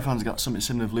think Stoke fans got something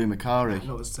similar with Lou Macari.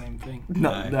 Not the same thing.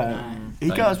 No. He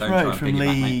got us promoted from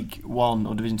League 1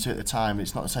 or Division 2 at the time.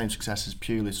 It's not the same success as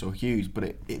Pulis or Hughes, but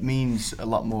it means a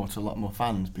lot more to a lot more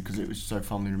fans because it was so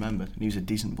fondly remembered. And he was a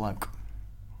decent bloke.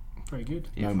 Very good.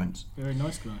 Moments. Very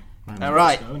nice guy. All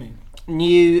right.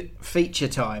 New feature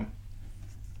time.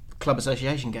 Club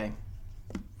association game.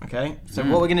 Okay, so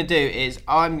what we're going to do is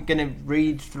I'm going to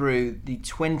read through the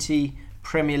 20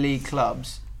 Premier League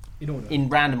clubs in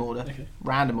random order. Okay.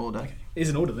 Random order. Okay. Is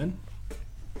an order then?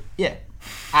 Yeah,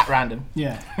 at random.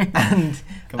 Yeah.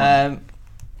 And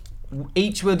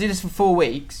each we'll do this for 4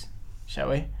 weeks, shall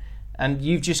we? And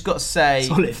you've just got to say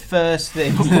the first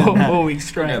thing. 4 weeks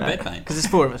straight. Because there's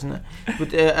 4 of us, isn't it?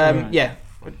 Right. Yeah.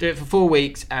 We'll do it for 4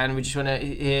 weeks, and we just want to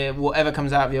hear whatever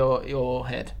comes out of your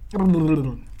head.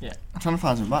 Yeah. I'm trying to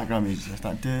find some background music. It's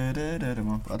like I don't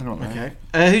know what. Okay.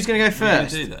 Who's going to go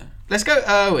first? Let's go,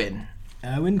 Owen.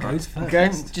 Owen goes first. Okay.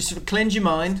 Just sort of cleanse your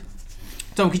mind.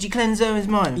 Tom, could you cleanse Owen's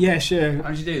mind? Yeah, sure. How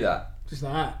did you do that? Just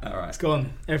like that. All right. It's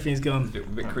gone. Everything's gone. A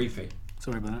bit creepy.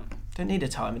 Sorry about that. Don't need a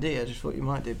timer, do you? I just thought you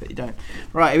might do, but you don't.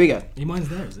 Right, here we go. Your mind's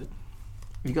there, is it?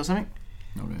 Have you got something?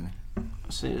 Not really.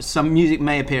 So some music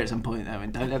may appear at some point,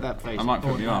 Owen. Don't let that phase I might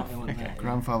put you off. Okay.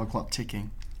 Grandfather clock ticking.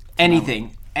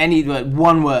 Anything. Any word.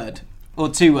 One word. Or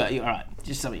 2 words. All right.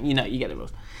 Just something. You get the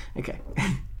rules. Okay.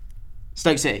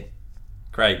 Stoke City.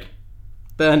 Craig.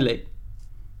 Burnley.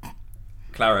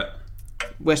 Claret.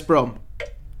 West Brom.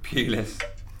 Pulis.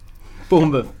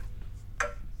 Bournemouth.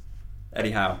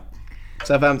 Eddie Howe.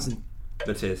 Southampton.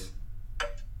 Betis.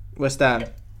 West Ham.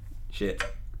 Shit.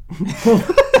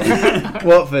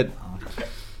 Watford.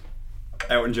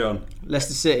 Elton John.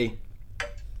 Leicester City.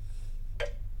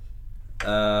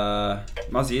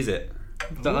 Muzzy, is it?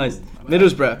 Nice.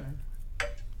 Middlesbrough.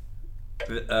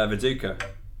 Viduka.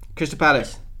 Crystal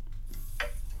Palace.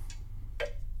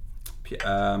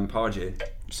 Pardew.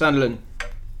 Sunderland.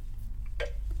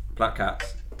 Black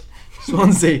Cats.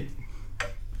 Swansea.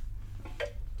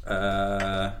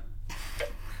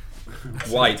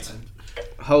 White.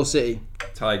 Hull City.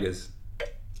 Tigers.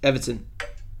 Everton.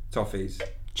 Toffees.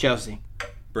 Chelsea.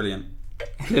 Brilliant.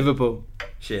 Liverpool.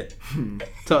 Shit.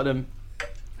 Tottenham.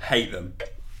 Hate them.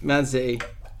 Man City.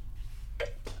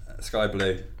 Sky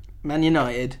Blue. Man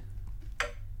United.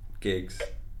 Giggs.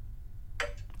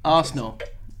 Arsenal.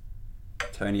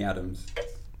 Tony Adams.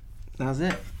 That's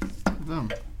it. A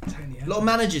lot of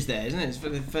managers there, isn't it? It's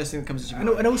the first thing that comes to your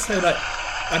mind. And also, like,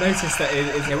 I noticed that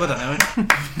it's well done, Owen.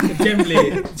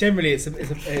 generally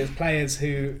it's players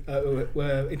who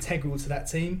were integral to that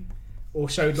team or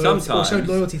showed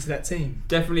loyalty to that team.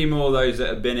 Definitely more those that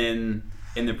have been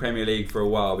in the Premier League for a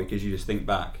while, because you just think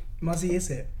back. Muzzy,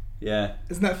 is it? Yeah.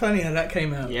 Isn't that funny how that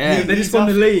came out? Yeah. They just won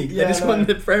the league. They just won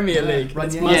the Premier League.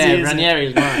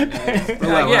 Ranieri's right.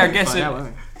 I guess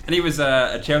it. And he was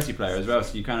a Chelsea player as well,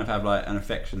 so you kind of have like an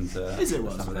affection to. Is it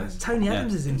some of those? Tony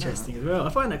Adams is interesting as well. I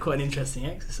find that quite an interesting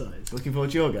exercise. Looking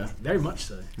forward to your go? Very much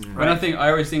so. And I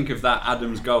always think of that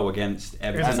Adams goal against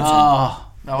Everton.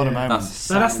 Oh, what a moment.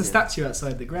 So that's the statue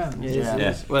outside the ground.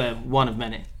 Yeah. Well, one of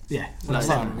many. Yeah.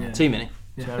 Too many.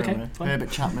 Yeah. Okay. Fine. Herbert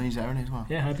Chapman, he's there as well.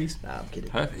 Yeah, herpes. Nah, I'm kidding.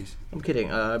 Herpes. I'm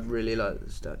kidding. I really like the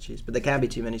statues, but there can be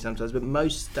too many sometimes. But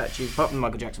most statues, apart from the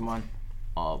Michael Jackson one,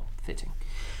 are fitting.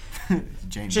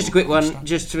 James Just a quick Walker one, stuff.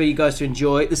 just for you guys to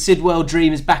enjoy. The Sidwell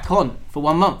dream is back on for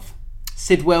 1 month.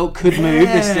 Sidwell could move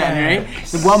this January.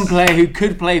 The one player who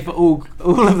could play for all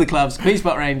of the clubs, Queen's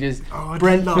Park Rangers,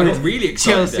 Brentford, I'm really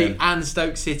excited Chelsea then. and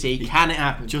Stoke City. Can it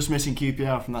happen? Just missing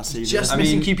QPR from that season. Just I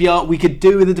missing mean- QPR. We could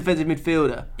do with a defensive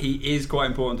midfielder. He is quite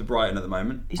important to Brighton at the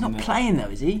moment. He's not playing though,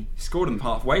 is he? He scored on the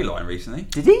halfway line recently.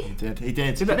 Did he? He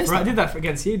did. Did that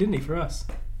against you, didn't he? For us,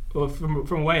 or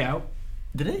from way out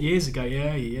Did he? years ago.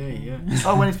 Yeah.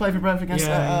 Oh, when he's played for Brentford against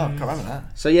Yeah, that? yeah, Oh, yeah. can't remember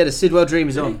that. So yeah, the Sidwell dream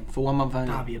is on for 1 month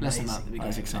only. That'd be Less than amazing. that. That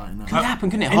was exciting. That. Could happen,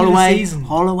 couldn't it? End of the Holloway, season.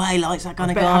 Holloway likes that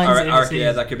kind of bet guy. happens I in the reckon, yeah,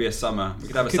 season. that could be a summer. We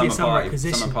could have a Could be summer summer party.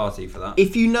 acquisition. Summer party for that.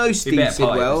 If you know Steve better parties in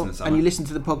Sidwell the summer. and you listen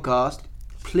to the podcast,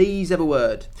 please have a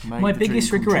word. Make My the biggest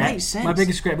dream come regret, Makes sense. my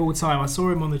biggest regret of all time. I saw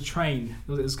him on the train.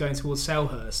 It was going towards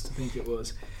Selhurst, I think it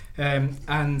was,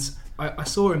 and I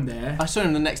saw him there. I saw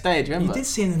him the next day. Do you You remember? did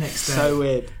see him the next day. So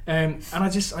weird. And I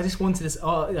just wanted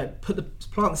to put the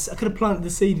plant. I could have planted the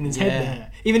seed in his Yeah. head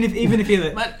there. Even if he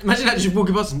had Imagine that just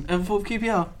walking past him and for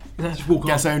QPR. just walk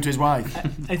Gets off. home to his wife.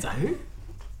 It's like who?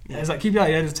 Yeah, it's like QPR.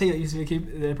 He had a team that used to be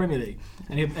the Premier League,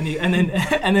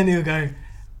 and then he'll go,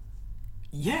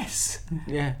 yes.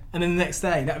 Yeah. And then the next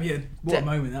day, that'd be what a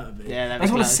moment that would be. Yeah, that'd I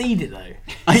be just want to class. seed it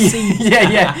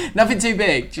though. yeah. Nothing too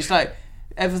big. Just like,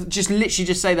 just literally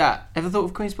just say that. Ever thought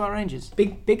of Queen's Park Rangers?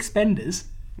 Big spenders.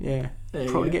 Yeah. There you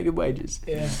Probably go. get good wages.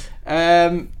 Yeah.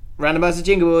 Randomizer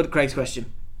jingle board. Craig's question.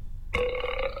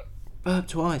 Burp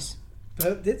twice.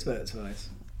 Did work twice.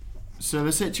 So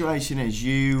the situation is,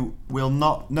 you will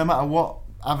not, no matter what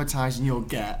advertising you'll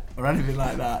get or anything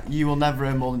like that, you will never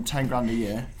earn more than 10 grand a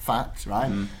year. Fact,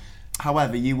 right?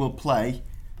 However, you will play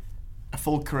a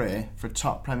full career for a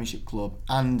top Premiership club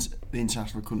and the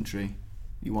international country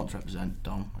you want to represent,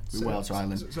 Dom, Wales or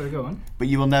Ireland. So go on. But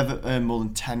you will never earn more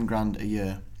than 10 grand a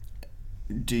year.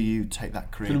 Do you take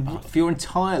that career path For your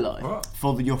entire life.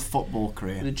 for your football For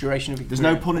the career? duration of your There's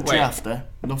career. no punetry Wait. after,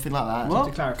 nothing like that. What?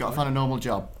 To clarify. Got to find a normal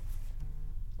job.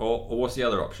 Or what's the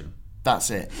other option? That's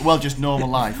it. Well, just normal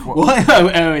life. What? Oh,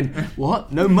 Owen.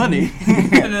 What? No money?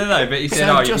 no. But you said,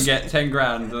 So you just- can get 10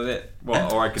 grand with it.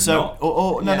 What? Or I could So, not.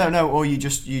 or no, or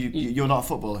you're not a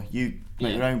footballer. You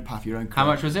make your own path, your own career. How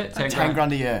much was it? 10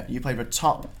 grand a year. You play for a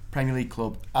top Premier League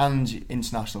club and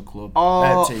international club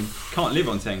Oh. team. Can't live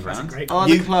on 10 grand. Great. Are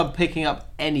You- the club picking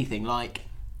up anything like?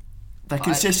 They're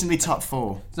consistently top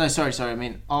 4. No, sorry. I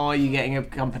mean, are you getting a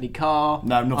company car?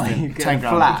 No, Are you nothing. getting 10 a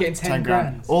grand. flat? You're getting 10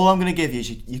 grand. All I'm going to give you is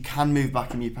you can move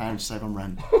back in with your parents to save on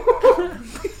rent.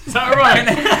 Is that right?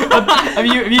 have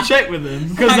you checked with them?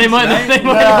 Because they might not be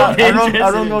I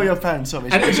interested. rung all your parents up.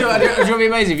 And it would be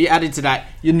amazing if you added to that.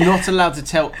 You're not allowed to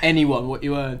tell anyone what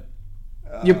you earn.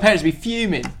 Your parents would be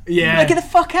fuming. Yeah. Like, get the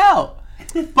fuck out.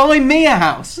 Buy me a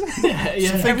house.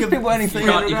 Yeah. Think of People earning You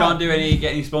can't 300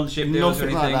 get any sponsorship deals or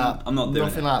nothing anything. like that. I'm not doing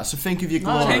nothing it. like that. So think of your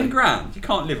glory. 10 grand. You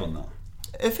can't live on that.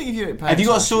 Think of your parents. Have you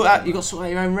got to actually. sort out? You got to sort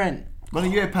out your own rent. Well,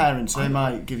 your parents, they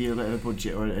might give you a little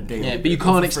budget or a deal. Yeah, but you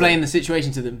can't explain the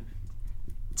situation to them.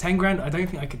 10 grand. I don't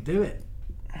think I could do it.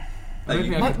 I don't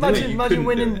you- think I could do it. Imagine couldn't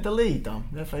winning do it. the league, Dom.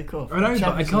 The FA Cup. I know, but I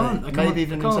Champions can't. League, I can't. Maybe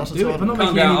even I can't international do it. I'm tournament. not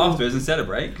Can't making go any out more- afterwards and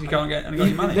celebrate because you can't get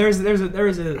any money. There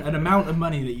is an amount of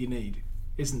money that you need,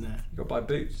 isn't there? You've got to buy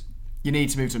boots. You need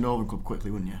to move to a northern club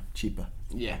quickly, wouldn't you? Cheaper.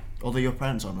 Yeah. Although your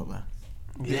parents aren't up there.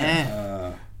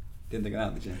 Yeah. Didn't think of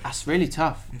that, did you? That's really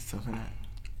tough. It's tough, isn't it?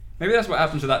 Maybe that's what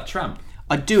happened to that tramp.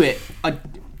 I'd do it.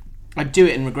 I'd do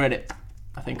it and regret it.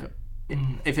 I think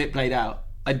if it played out,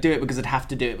 I'd do it because I'd have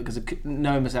to do it because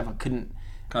knowing myself, I couldn't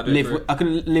Can't do it live. for- I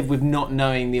couldn't live with not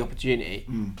knowing the opportunity.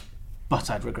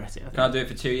 But I'd regret it. I think. Can't do it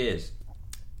for 2 years.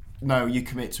 No, you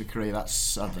commit to a career.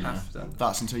 That's I don't know. Have to.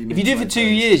 That's until you. If you do it for 2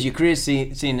 years, your career's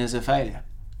seen as a failure.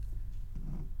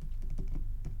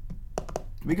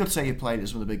 we could say you played at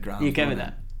some of the big grounds. You okay with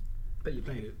wouldn't that? But you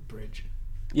played at Bridge.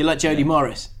 You're like Jodie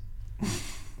Morris.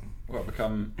 What,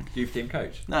 become youth team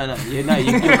coach? No,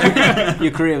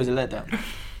 your career was a letdown.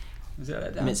 Is it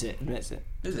like that? Admits it.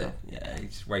 Is it? Yeah, he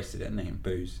just wasted it, didn't he? And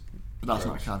booze. But that's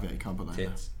not a caveat. You can't put that. in there.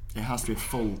 Tits. It has to be a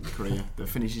full career that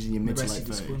finishes in your mid The to rest late you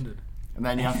just 30s. squandered. And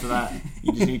then after that,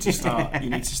 you just need to start. You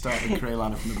need to start the career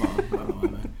ladder from the bottom. Put it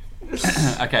like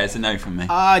that. Okay, it's a no from me.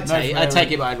 I'd No,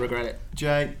 take it, but I'd regret it.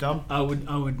 Jay, Dom. I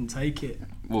wouldn't take it.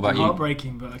 What about you?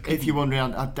 Heartbreaking, but I couldn't. If you're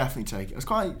wondering, I'd definitely take it. I was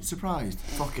quite surprised.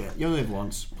 Fuck it. You only live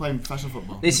once. Playing professional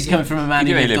football. This is coming from a man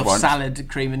You who do lived live off once. salad,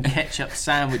 cream, and ketchup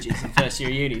sandwiches in first year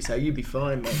uni, so you'd be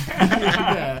fine, mate.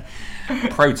 yeah.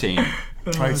 Protein.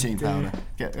 Protein powder.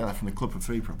 Get that from the club for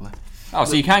free, probably. Oh,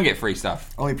 so you can get free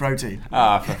stuff. Only protein.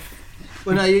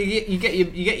 Well, no, you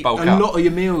get Bulk a up. lot of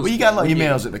your meals. Well, you get a lot of your wouldn't you?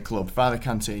 meals at the club via the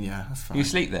canteen. Yeah, that's fine. You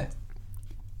sleep there.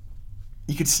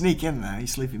 You could sneak in there. You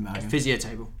sleeping there. Physio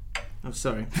table. Oh,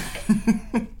 sorry.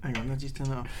 Hang on, I just turn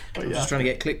that off. I'm just trying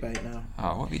to get clickbait now.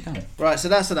 Oh, what have you done? Right, so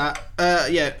that's that.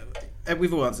 Yeah,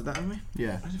 we've all answered that, haven't we?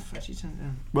 Yeah. Why the fuck did you turn it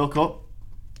down? World Cup.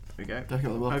 There we go. Talk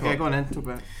about the World Okay, Cup. go on then. Talk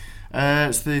about it.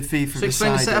 It's the FIFA So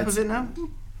explain the decided. setup of it now.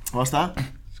 What's that?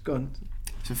 It's gone.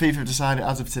 So FIFA have decided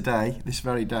as of today, this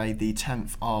very day, the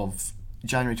 10th of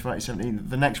January 2017,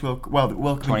 the next World Cup in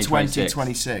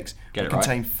 2026 Get will it right.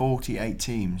 contain 48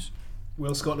 teams.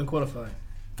 Will Scotland qualify?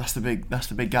 That's the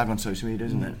big gag on social media,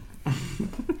 isn't it?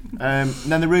 And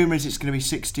then the rumour is it's going to be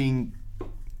 16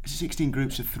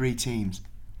 groups of 3 teams.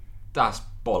 That's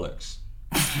bollocks.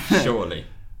 Surely.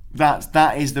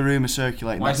 That is the rumour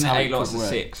circulating. Why That's isn't it how 8 could lots of work.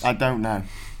 6? I don't know.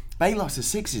 8 lots of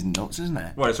 6 is nuts, isn't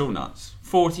it? Well, it's all nuts.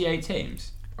 48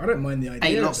 teams. I don't mind the idea.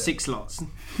 8 of lots, it. 6 lots.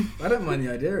 I don't mind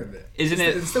the idea of it. Isn't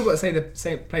it- They've still got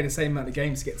to play the same amount of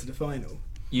games to get to the final.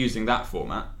 Using that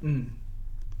format.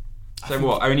 So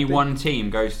what? Only one team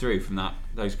goes through from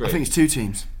those I groups? think it's 2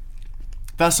 teams.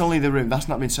 That's only the room. That's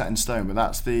not been set in stone, but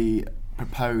that's the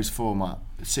proposed format.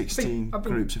 16 I think-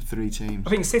 groups of 3 teams.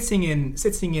 I think sitting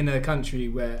in a country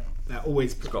where they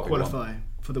always got to be qualify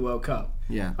for the World Cup.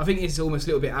 Yeah. I think it's almost a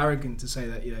little bit arrogant to say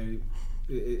that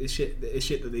it's shit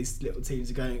that these little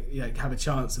teams are going have a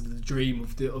chance of the dream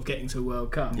of getting to a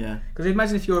World Cup. Yeah. Because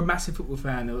imagine if you're a massive football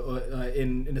fan or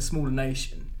in a smaller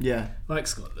nation Yeah. like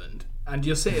Scotland. And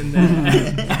you're sitting there,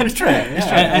 It's true. It's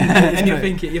true. and you're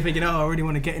thinking, oh, I really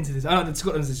want to get into this. I know that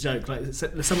Scotland's a joke, like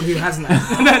someone who hasn't. No.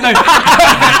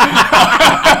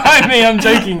 I'm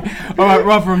joking. All right,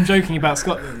 rather I'm joking about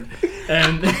Scotland,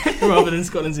 rather than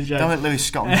Scotland's a joke. Don't let Lewis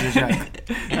Scotland's a joke.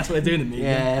 That's what they're doing to me.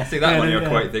 Yeah. See that one of your yeah.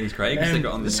 quote things, Craig. Stick it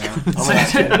on the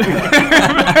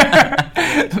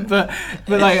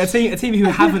but like a team who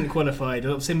haven't qualified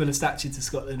of similar stature to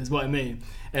Scotland is what I mean.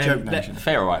 Joke nation.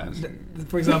 Faroe Islands.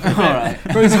 For example,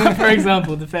 for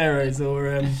example, the Faroes or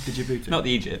Djibouti. Not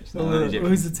the Egypt. or Not the Egypt.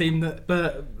 who's the team that?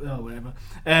 Whatever.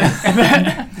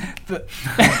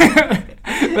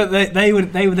 But they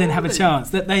would then have a chance.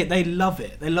 That they love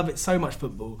it. They love it so much,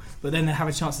 football. But then they have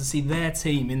a chance to see their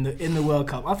team in the World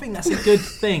Cup. I think that's a good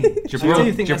thing. I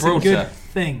do think that's a Gibraltar. good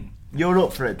thing. You're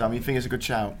up for it, Dom. You think it's a good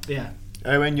shout? Yeah.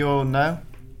 Owen, you're no?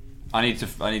 I need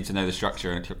to know the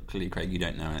structure, and clearly, Craig, you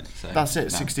don't know it. So That's it, no.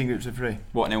 16 groups of 3.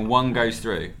 What? And then one goes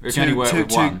through. It can only work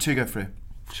with one. Two go through.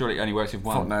 Surely it only works with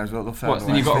one. Fuck knows what the third What? So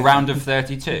then one you've got a is. round of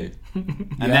 32,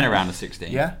 and then a round of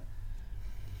 16. Yeah?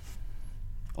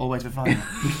 All the way to the final.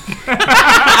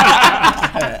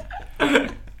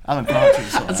 Alan Clark took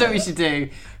this one. That's what we should do,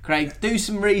 Craig. Do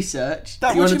some research.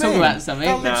 That- you what want to do you talk mean? about something?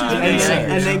 Don't literally do and,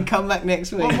 research. then come back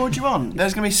next week. What more do you want?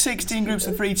 There's going to be 16 groups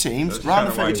of 3 teams, That's round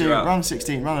of trying to wind 32, you up. round of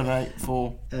 16, round of 8,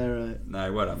 4, Alright.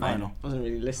 No, well done, mate. final. I wasn't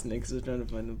really listening because I was trying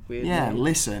to find the weird Yeah, name.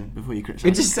 listen before you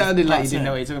criticise. It just sounded like you That's didn't it.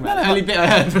 know what you're talking No, about. no, The only bit I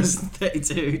heard was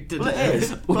 32. Well, it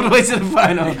is. All the way to the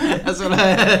final. That's what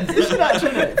I heard.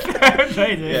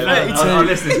 Our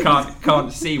listeners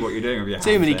can't see what you're doing with your hands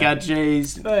Too many there.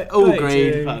 countries. All 32.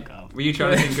 green. Fuck off. Were you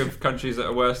trying to think of countries that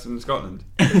are worse than Scotland?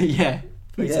 Yeah.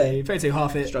 32,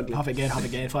 half it, Struggling. half it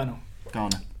again, final.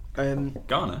 Ghana.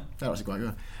 Ghana? That was quite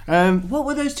good. What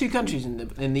were those 2 countries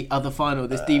in the other final?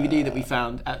 This DVD that we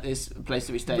found at this place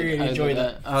that we stayed. Really over enjoyed the-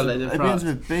 it. Oh, the It begins France.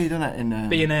 with a B, doesn't it? In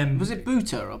B&M. Was it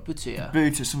Buta or Butia?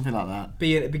 Boot or something like that.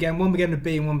 One began with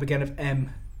B and one began with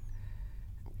M.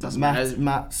 Doesn't matter.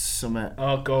 Matt Summit.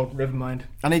 Oh god, never mind.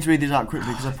 I need to read these out quickly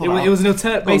because I put It was an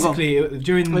alternative. Go on, go on. Basically,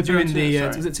 during the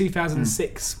sorry. was it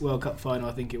 2006 World Cup final?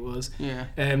 I think it was. Yeah.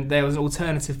 There was an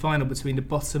alternative final between the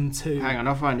bottom 2. Hang on,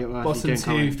 I'll find it. While Bottom you're 2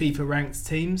 doing comment. FIFA ranked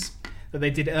teams that they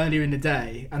did earlier in the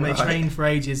day, and they trained for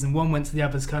ages. And one went to the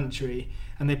other's country,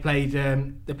 and they played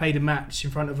a match in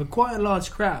front of quite a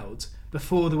large crowd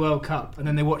before the World Cup, and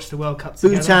then they watched the World Cup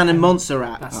together. Bhutan and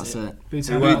Montserrat. That's it.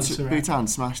 Bhutan. Bhutan, Montserrat. Bhutan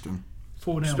smashed them.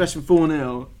 4-0. Special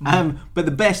 4-0. But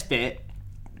the best bit,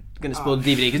 going to spoil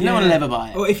the DVD because no one will ever buy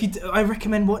it. Well, I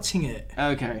recommend watching it.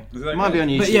 Okay. Is that Might be good? on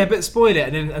YouTube. But spoil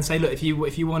it and say, look, if you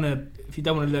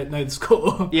don't want to know the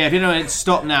score, Yeah, if you don't know,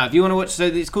 stop now. If you want to watch, so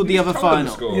it's called The Other Told them Final.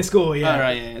 the score. the score, yeah. Oh,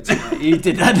 right, yeah. It's all right. You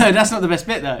did that. No, that's not the best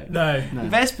bit, though. No. The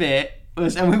best bit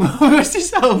was, and we watched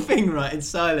this whole thing, right, in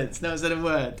silence. No one said a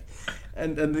word.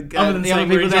 And the Other than the saying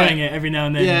other we're people there. enjoying it every now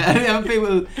and then. Yeah, and the other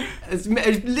people.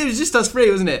 It was just us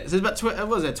 3, wasn't it? So there's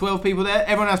about 12 people there.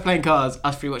 Everyone else playing cards.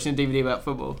 Us 3 watching a DVD about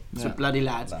football. So bloody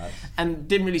lads. And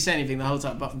didn't really say anything the whole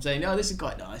time, apart from saying, "Oh, this is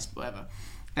quite nice," whatever.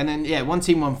 And then one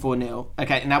team won 4-0.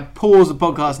 Okay, now pause the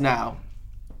podcast now,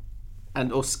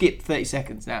 or skip 30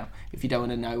 seconds now if you don't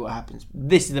want to know what happens.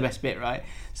 This is the best bit, right?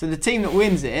 So the team that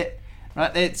wins it,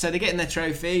 right? They're getting their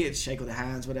trophy. It's shake all their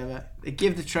hands, whatever. They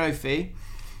give the trophy,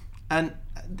 and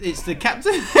it's the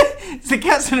captain. It's the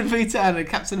captain of Bhutan and the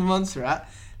captain of Montserrat.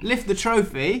 lift the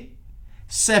trophy,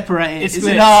 separate it. It's Is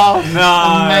split. it?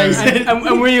 No. Amazing.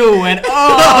 And we all went,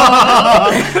 oh!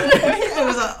 It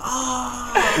was like,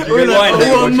 oh. You rewind it,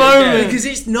 What a watch it moment. again. Because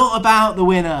it's not about the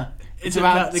winner. It's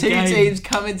about the two game. teams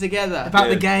coming together. About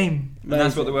the Good. game. And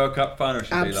that's what the World Cup final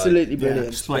should Absolutely be like.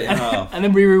 brilliant. Split in half. And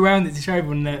then we rewound it to show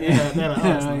everyone that they're like,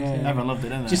 oh, it's nice. Everyone loved it,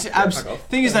 didn't they? Just fuck off.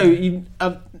 thing is though,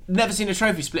 I've never seen a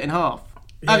trophy split in half.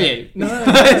 Have you? No.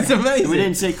 It's amazing. we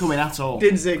didn't see it coming at all.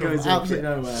 Didn't see it going Absolutely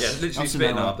nowhere. Yeah, literally Absolutely split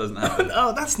in nowhere. half doesn't happen.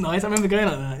 Oh, that's nice. I remember going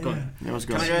like that. Yeah, It was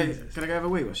good. Can I go have a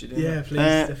wee? What's she doing? yeah please,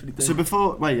 definitely do. So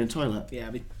before, wait, you're in the toilet. Yeah,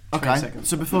 I'll be 20 Okay. seconds.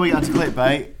 So before we get into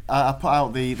clickbait, I put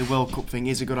out the World Cup thing.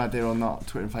 Is a good idea or not?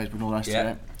 Twitter and Facebook and all the rest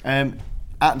Yeah. of it.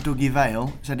 At Dougie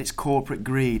Vale said it's corporate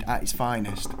greed at its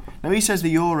finest. Now he says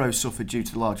the Euros suffered due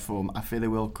to the large form. I fear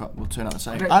the World Cup will turn out the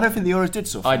same. I don't think the Euros did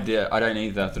suffer. I don't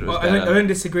either. I thought it was Well, better. I don't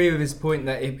disagree with his point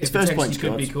that it first potentially point's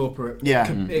could good. be corporate.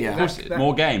 Yeah, It- yeah. Of course,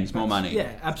 more games, more money, Yeah,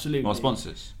 absolutely. more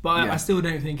sponsors. But Yeah. I still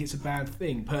don't think it's a bad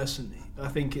thing, personally. I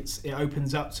think it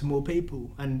opens up to more people,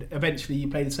 and eventually you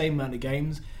play the same amount of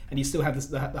games, and you still have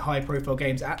the high-profile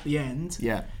games at the end.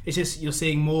 Yeah. It's just you're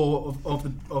seeing more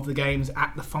of the games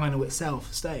at the final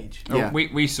itself stage. Yeah.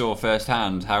 We saw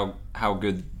firsthand how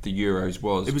good the Euros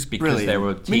was. It was because brilliant. there were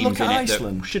I mean, teams look at in it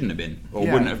Iceland. that shouldn't have been, or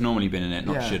Yeah. wouldn't have normally been in it.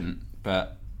 Not Yeah. shouldn't,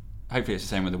 but hopefully it's the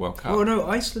same with the World Cup. Oh no,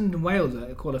 Iceland and Wales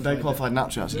are qualified. They qualified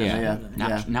naturally. Actually, Yeah.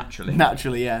 yeah. Naturally.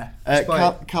 Naturally, yeah.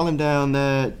 Despite- Callum down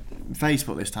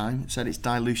Facebook this time said it's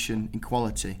dilution in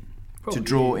quality Probably to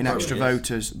draw in is. extra Probably is.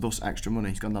 voters, thus extra money.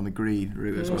 He's gone down the greed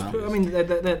route as well. I mean,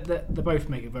 they both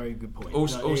make a very good point.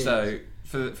 Also,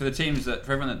 for the teams for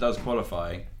everyone that does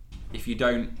qualify, if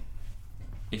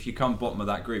you come bottom of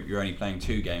that group, you're only playing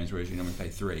 2 games, whereas you normally play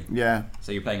 3. Yeah.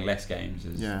 So you're playing less games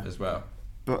Yeah. as well.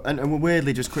 But and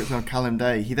weirdly, just quickly on Callum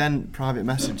Day, he then private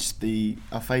messaged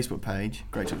our Facebook page,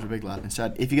 Great Touch with Big Lad, and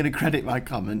said, "If you're going to credit my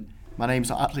comment, my name's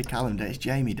not actually Callum Day, it's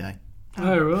Jamie Day."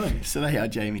 Oh right. So there you are,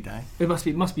 Jamie Day. It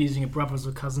must be using a brothers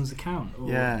or cousins account. Or,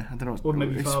 Yeah, I don't know. Or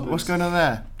maybe fathers. What's going on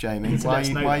there, Jamie? Need to let us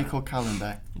know Why are you that. called Callum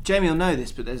Day? Jamie will know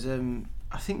this, but there's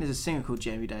I think there's a singer called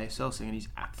Jamie Day, a soul singer, and he's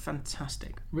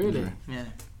fantastic. Really? Yeah.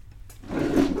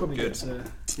 Probably Good. gets,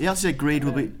 He also said greed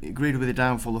will be the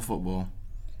downfall of football.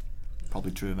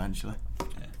 Probably true eventually.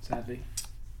 sadly.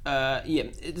 Yeah,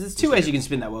 there's 2 ways you can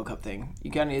spin that World Cup thing.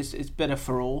 You can it's better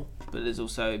for all, but there's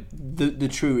also the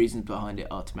true reasons behind it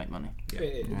are to make money.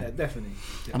 Definitely.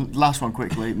 And last one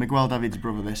quickly, Miguel David's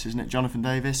brother, this isn't it? Jonathan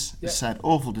Davis has said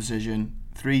awful decision.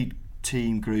 3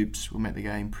 team groups will make the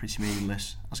game pretty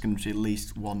meaningless. That's going to be at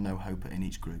least one no hoper in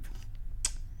each group.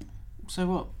 So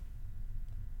what?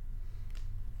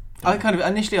 I kind of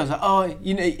initially I was like, oh,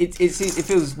 you know, it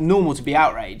feels normal to be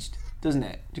outraged, doesn't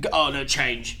it? To go, oh no,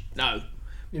 change, no.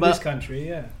 In But- this country,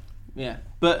 yeah. Yeah,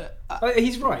 but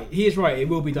He's right. He is right. It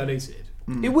will be diluted.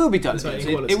 it will be done. It's like It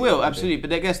equality, will maybe. absolutely,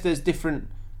 but I guess there's different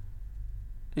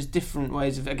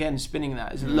ways of again spinning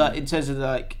that. It's like in terms of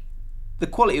like the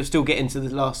quality will still get into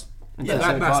the last. Yeah,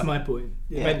 that's my point.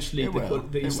 Yeah, Eventually, it will.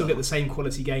 you It still will. get the same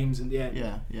quality games in the end.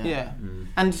 Yeah. Yeah,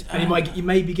 and And you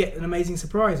maybe get an amazing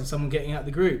surprise of someone getting out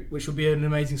the group, which will be an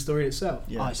amazing story itself.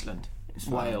 Yeah. Iceland,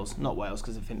 Wales, not Wales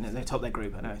because they topped their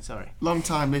group. I know. Sorry. Long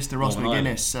time listener Ross Northern Ireland.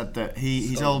 McGuinness said that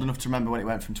he's old enough to remember when it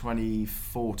went from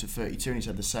 24 to 32, and he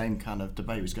said the same kind of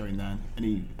debate was going then,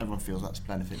 and everyone feels that's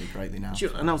benefited greatly now. Sure,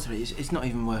 and ultimately, it's not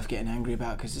even worth getting angry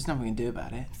about because there's nothing we can do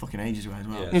about it. Fucking ages away as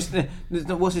well.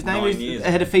 Yeah. What's his name? 9 years. The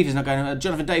head of FIFA's not going.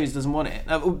 Jonathan Davis doesn't want it.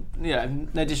 You know,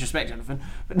 no disrespect, Jonathan,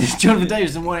 but Jonathan Davis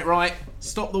doesn't want it. Right?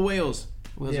 Stop the wheels.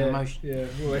 Wheels of emotion. Yeah,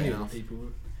 well, any of the people.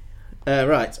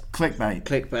 Right. Clickbait.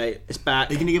 Clickbait. It's back.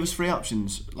 Are you going to give us 3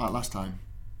 options like last time?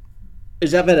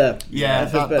 Is that better? Yeah,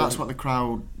 that's better. that's what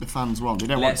the fans want. They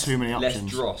don't want too many Less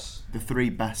options. dross. The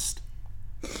 3 best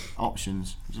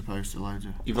options as opposed to loads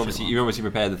of. You've obviously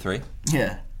prepared the 3.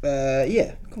 Yeah.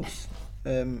 Yeah, of course.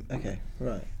 Okay,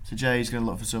 right. So Jay's going to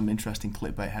look for some interesting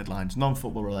clickbait headlines,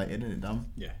 non-football related, isn't it, Dan?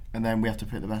 Yeah. And then we have to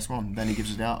pick the best one. Then he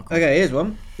gives us the article. Okay, here's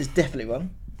one. There's definitely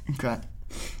one. Okay.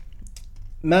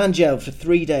 Man jailed for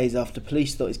 3 days after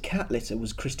police thought his cat litter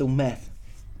was crystal meth.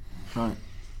 Right.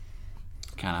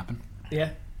 Can happen.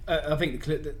 Yeah, I think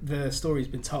the story's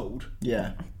been told.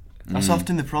 Yeah. That's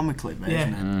often the problem with clickbait, Yeah.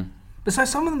 isn't it? But so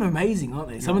some of them are amazing, aren't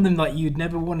they? Some of them like you'd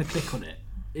never want to click on it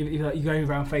if you're going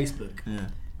around Facebook. Yeah.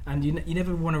 and you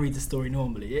never want to read the story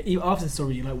normally. After the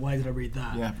story, you're like, why did I read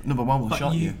that? Yeah, number one will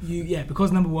shock you.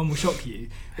 Because number one will shock you.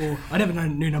 Or I never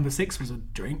knew number 6 was a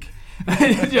drink. Do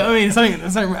you know what I mean? Something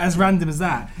as random as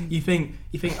that. You think,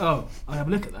 oh, I'll have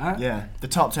a look at that. Yeah, the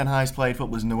top 10 highest played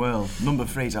footballers in the world. Number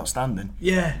 3 is outstanding.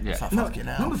 Yeah. It's like, No, fucking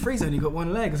hell. number 3's only got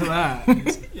one leg or something like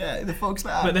that. Yeah, the fuck's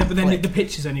that? But then the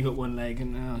pitcher's only got one leg,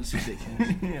 and it's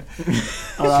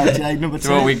ridiculous. All right, Jay, number 2.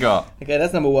 So what we got? Okay,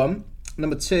 that's number 1.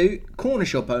 Number 2, corner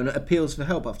shop owner appeals for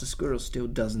help after squirrels steal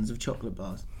dozens of chocolate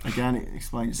bars. Again, it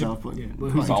explains itself. But Well,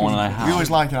 who's But I want to know we how.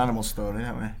 always like an animal story,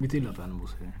 don't we? We do love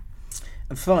animals here.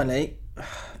 And finally,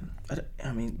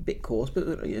 I mean, a bit coarse, but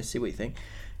see what you think.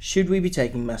 Should we be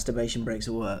taking masturbation breaks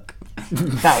at work?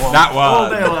 That one. That one. All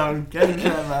day long. Get in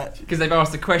there, match. Because they've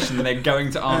asked a question and they're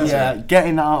going to answer. Yeah, get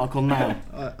in that article now.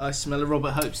 I smell a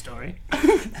Robert Hope story.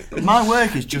 My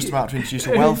work is just about to introduce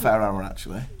a welfare hour,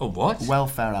 actually. Oh, what?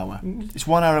 Welfare hour. It's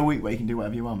 1 hour a week where you can do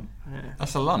whatever you want.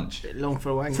 That's a lunch. Bit long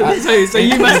for a wank. So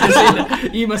you must have seen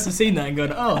that. You must have seen that and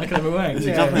gone, oh, I can have a wank. That's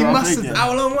exactly You what I'm must have. thinking.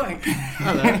 How long wank?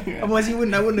 Otherwise, that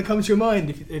wouldn't have come to your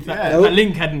mind if that, Yeah. that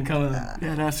link hadn't come.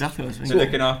 Yeah, that's exactly what I was So thinking.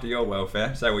 looking after your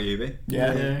welfare, so will you be?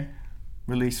 Yeah.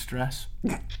 Release stress.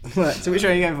 Right, so which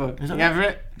one are you going for? You going for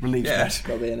it? Relief Yeah. stress.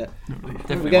 Got to be in it.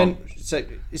 Definitely. We're going. So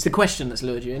it's the question that's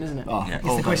lured you in, isn't it? Oh, Yeah.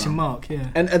 It's the question mark, yeah.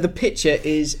 And the picture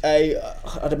is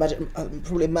I'd imagine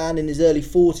probably a man in his early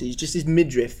 40s, just his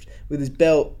midriff with his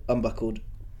belt unbuckled,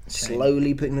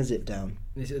 slowly putting the zip down.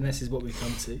 This is what we've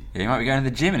come to. Yeah, he might be going to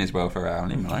the gym in his welfare hour,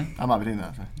 didn't he? I might be doing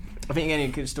that. So. I think you're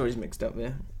getting good stories mixed up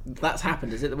there. That's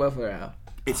happened, is it? The welfare hour?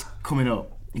 It's coming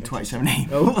up in 2017.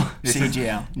 Oh,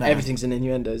 CGL. No. everything's an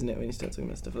innuendo, isn't it, when you start talking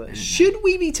about stuff like that? Should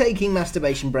we be taking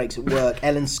masturbation breaks at work?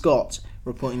 Ellen Scott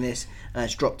reporting this.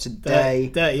 It's dropped today.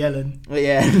 Dirty Ellen. Oh,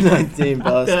 yeah, 19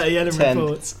 past Dirty Ellen 10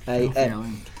 reports.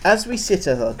 a.m. As we sit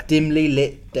at our dimly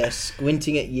lit desk,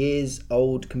 squinting at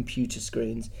years-old computer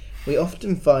screens, we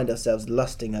often find ourselves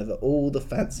lusting over all the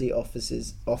fancy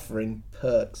offices offering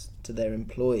perks to their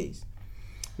employees.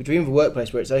 We dream of a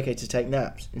workplace where it's okay to take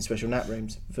naps, in special nap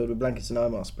rooms, filled with blankets and eye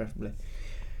masks preferably,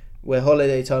 where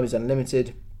holiday time is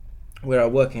unlimited, where our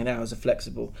working hours are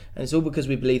flexible, and it's all because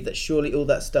we believe that surely all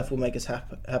that stuff will make us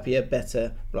happier,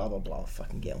 better, blah blah blah,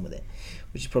 fucking get on with it,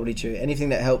 which is probably true. Anything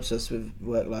that helps us with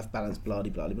work-life balance, blah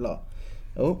blah blah blah.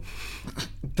 Oh,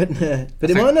 but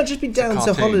it might not just be down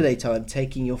to holiday time,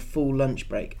 taking your full lunch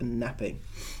break and napping.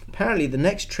 Apparently, the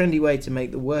next trendy way to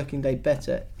make the working day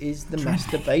better is the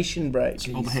masturbation break.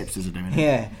 All the hipsters are doing it.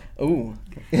 Yeah. Ooh,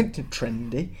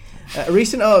 trendy. A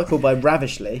recent article by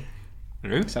Ravishly.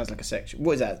 Who? Sounds like a section.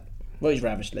 What is that? What is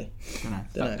Ravishly?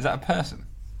 Don't Don't know. Is that a person?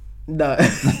 No.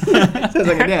 Sounds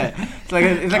like it's like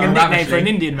a nickname Ravishly. for an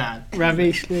Indian man.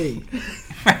 Ravishly.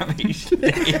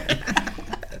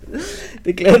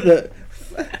 Declare that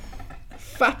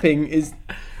fapping is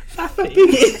fapping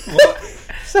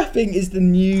is the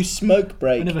new smoke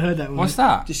break. I never heard that one. What's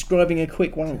that? Describing a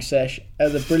quick wank sesh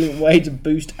as a brilliant way to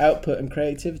boost output and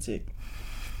creativity.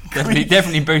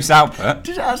 Definitely boosts output.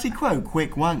 Did it actually quote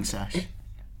quick wank sash?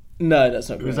 No, that's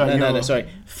not Was correct. that No, your- sorry.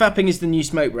 Fapping is the new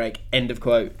smoke break. End of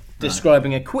quote.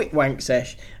 Describing a quick wank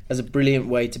sesh as a brilliant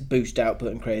way to boost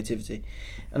output and creativity.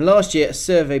 And last year, a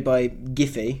survey by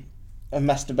Giphy, a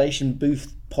masturbation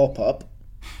booth pop-up.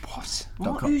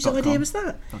 What? Whose idea was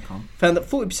that? .com. Found that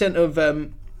 40% of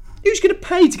who's going to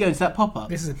pay to go into that pop-up?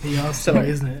 This is a PR story,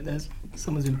 isn't it?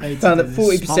 Someone's been paid to Found do that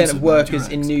this. 40% Sponsored of by workers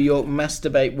Durex. in New York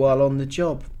masturbate while on the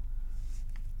job.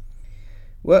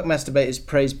 Work masturbators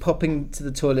praise popping to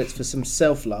the toilets for some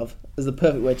self-love as the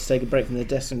perfect way to take a break from their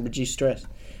desk and reduce stress.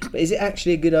 But is it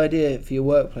actually a good idea for your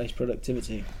workplace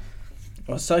productivity?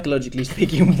 Well, psychologically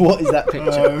speaking, what is that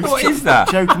picture? What is that?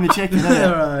 Choking the chicken, isn't it?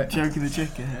 Alright. Choking the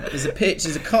chicken.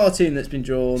 There's a cartoon that's been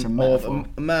drawn It's a of metaphor.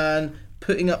 a man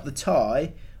putting up the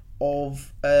tie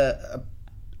of a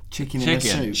Chicken in a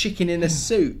Chicken. suit. chicken in a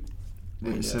suit.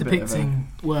 It's a bit of a- Depicting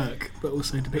work, but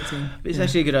also depicting. It's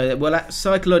actually a good idea. Well,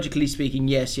 psychologically speaking,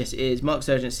 yes, it is. Mark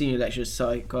Surgeon, senior lecturer of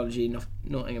psychology,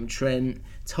 Nottingham Trent,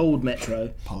 told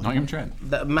Metro Nottingham Trent.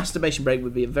 that a masturbation break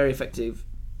would be very effective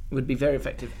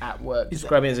at work,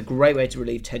 describing it as a great way to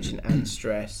relieve tension and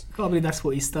stress. I can't believe that's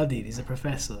what he studied. He's a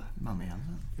professor, Mummy, and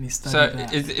he So studied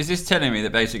that. is this telling me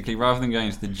that basically rather than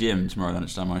going to the gym tomorrow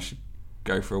lunchtime, I should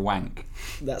go for a wank?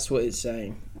 That's what it's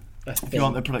saying. if you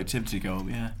want the productivity goal,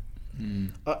 yeah. Yeah,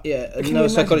 you another imagine?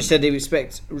 psychologist said he would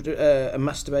expect a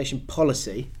masturbation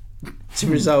policy to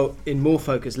result in more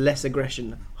focus, less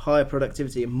aggression, higher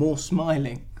productivity, and more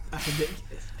smiling. That's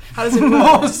ridiculous. How does it work?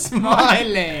 More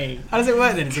smiling. How does it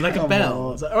work then? Is it like a Come bell?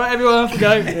 on. It's like, all right, everyone, off we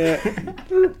go.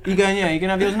 You going? Yeah, you can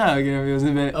have yours now. You can have yours in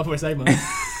a bit. I'll probably say mine.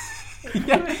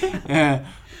 Yeah.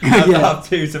 Half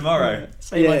 2 tomorrow.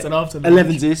 Same night and after.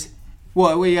 11s.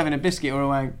 What, were you having a biscuit or a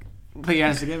wank? Put your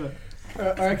hands together.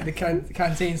 I reckon the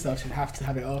canteen staff should have to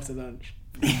have it after lunch.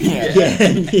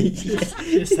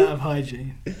 Just out of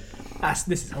hygiene.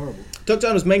 This is horrible. Dr.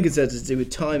 Arnold's main concerns is to do with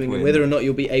timing and whether or not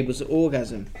you'll be able to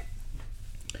orgasm.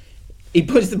 He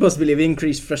points to the possibility of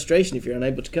increased frustration if you're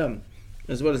unable to come,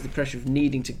 as well as the pressure of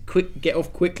needing to get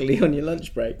off quickly on your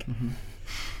lunch break.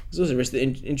 There's also a risk that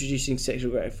introducing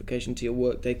sexual gratification to your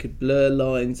workday could blur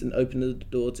lines and open the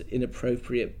door to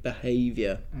inappropriate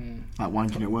behaviour. Like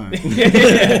wanking at work.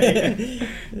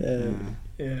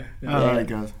 Yeah. Very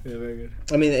good. Yeah, very good.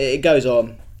 I mean, it goes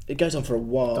on. It goes on for a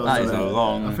while. That is a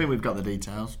long I think we've got the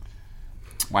details.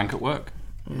 wank at work.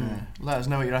 Yeah. Let us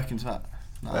know what you reckon to that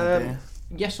idea.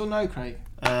 Yes or no, Craig?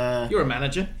 You're a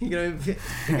manager. You going to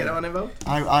get that one involved?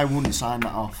 I wouldn't sign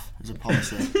that off as a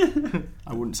policy.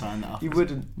 I wouldn't sign that off. You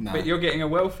wouldn't? No. But you're getting a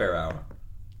welfare hour.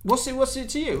 What's it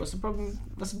to you? What's the problem?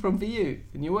 That's the problem for you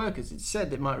and your workers. It's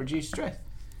said it might reduce stress.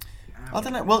 I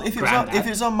don't know. Well, if it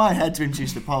was on my head to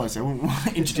introduce the policy, I wouldn't want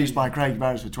it introduced by Craig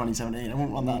Beresford 2017. I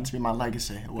wouldn't want that to be my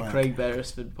legacy at work. Craig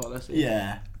Beresford policy.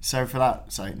 Yeah. So for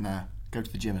that sake, no. Go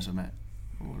to the gym or something.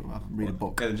 Or read a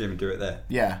book. Go to the gym and do it there.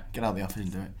 Yeah. Get out of the office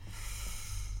and do it.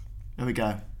 There we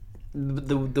go.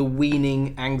 The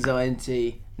weaning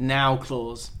anxiety now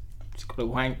clause. Just got to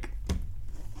wank.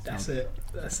 That's it.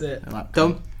 Like,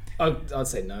 Dom? I'd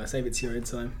say no. Save it to your own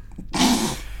time.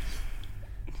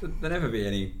 There'll never be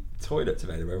any toilets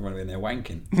available. Everyone will be in there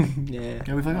wanking. Yeah.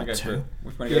 Yeah, we've only I go got for two.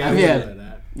 which one Yeah, you yeah. Like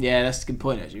that. Yeah, that's a good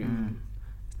point actually.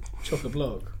 Chocolate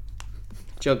block.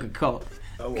 Jug of cock.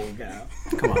 Oh, well, get out.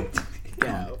 Come on. Get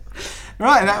out.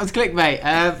 Right, that was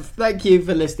clickbait. Thank you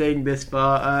for listening this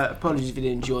far. Apologies if you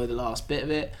didn't enjoy the last bit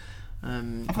of it. I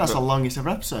think that's the longest ever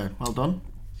episode. Well done.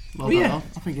 Well done. yeah. Al.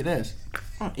 I think it is.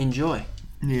 Enjoy.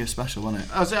 New Year special, wasn't it?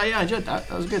 Yeah, I enjoyed that.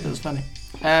 That was good. That was funny.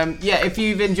 If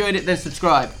you've enjoyed it, then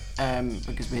subscribe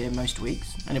because we're here most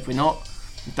weeks. And if we're not,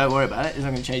 don't worry about it. It's not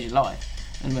going to change your life.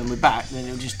 And when we're back, then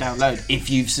it'll just download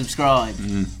if you've subscribed.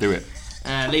 do it.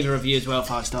 Leave a review as well.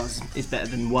 5 stars is better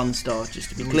than 1 star, just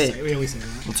to be clear. We always say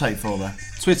that. We'll take 4 there.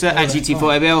 Twitter at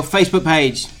GT4ABL. Facebook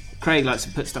page. Craig likes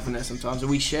to put stuff on there sometimes,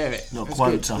 and we share it. Little That's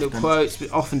quotes good. often. Little quotes. We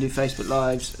often do Facebook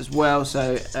Lives as well,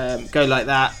 so go like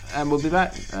that, and we'll be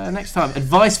back next time.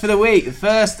 Advice for the week, the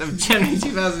 1st of January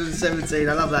 2017.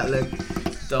 I love that look,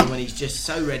 Dom, when he's just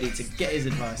so ready to get his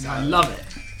advice. I love it.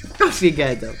 Off you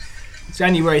go, Dom.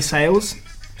 January sales.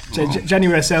 So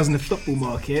January sales in the football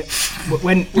market.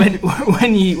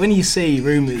 When you see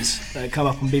rumours come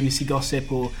up on BBC Gossip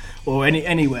or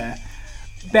anywhere,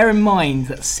 bear in mind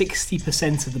that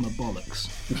 60% of them are bollocks,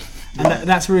 and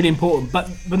that's really important. But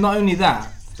not only that,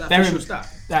 stat?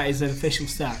 That is an official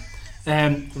stat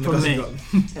from me.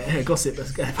 Gossip,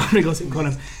 probably Gossip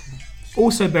column.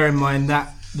 Also, bear in mind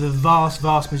that the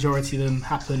vast majority of them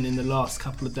happen in the last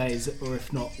couple of days, or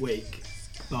if not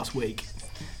last week.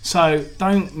 So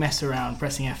don't mess around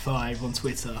pressing F5 on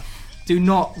Twitter. Do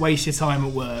not waste your time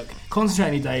at work. Concentrate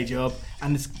on your day job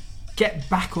and just get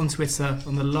back on Twitter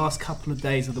on the last couple of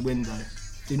days of the window.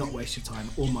 Do not waste your time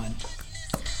or mine.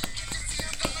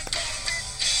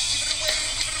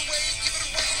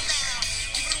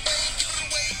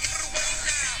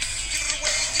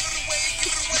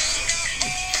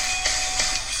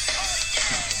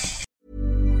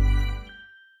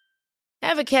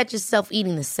 Ever catch yourself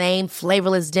eating the same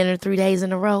flavorless dinner 3 days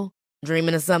in a row?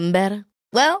 Dreaming of something better?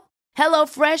 Well,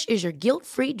 HelloFresh is your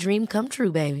guilt-free dream come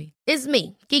true, baby. It's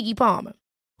me, Keke Palmer.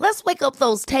 Let's wake up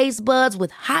those taste buds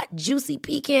with hot, juicy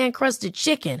pecan-crusted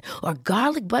chicken or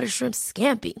garlic butter shrimp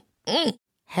scampi.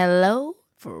 Hello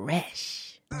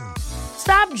Fresh.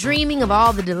 Stop dreaming of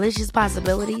all the delicious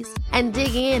possibilities and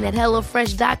dig in at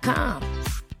HelloFresh.com.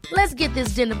 Let's get this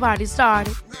dinner party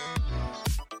started.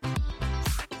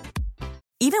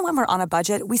 Even when we're on a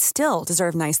budget, we still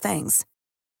deserve nice things.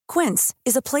 Quince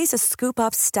is a place to scoop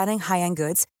up stunning high-end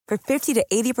goods for 50 to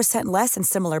 80% less than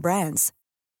similar brands.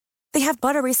 They have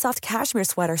buttery soft cashmere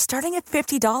sweaters starting at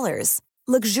 $50,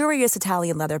 luxurious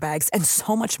Italian leather bags, and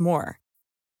so much more.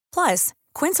 Plus,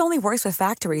 Quince only works with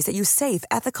factories that use safe,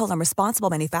 ethical, and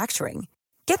responsible manufacturing.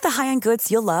 Get the high-end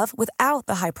goods you'll love without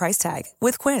the high price tag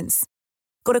with Quince.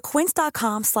 Go to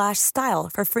quince.com/style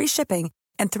for free shipping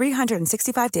and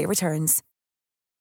 365-day returns.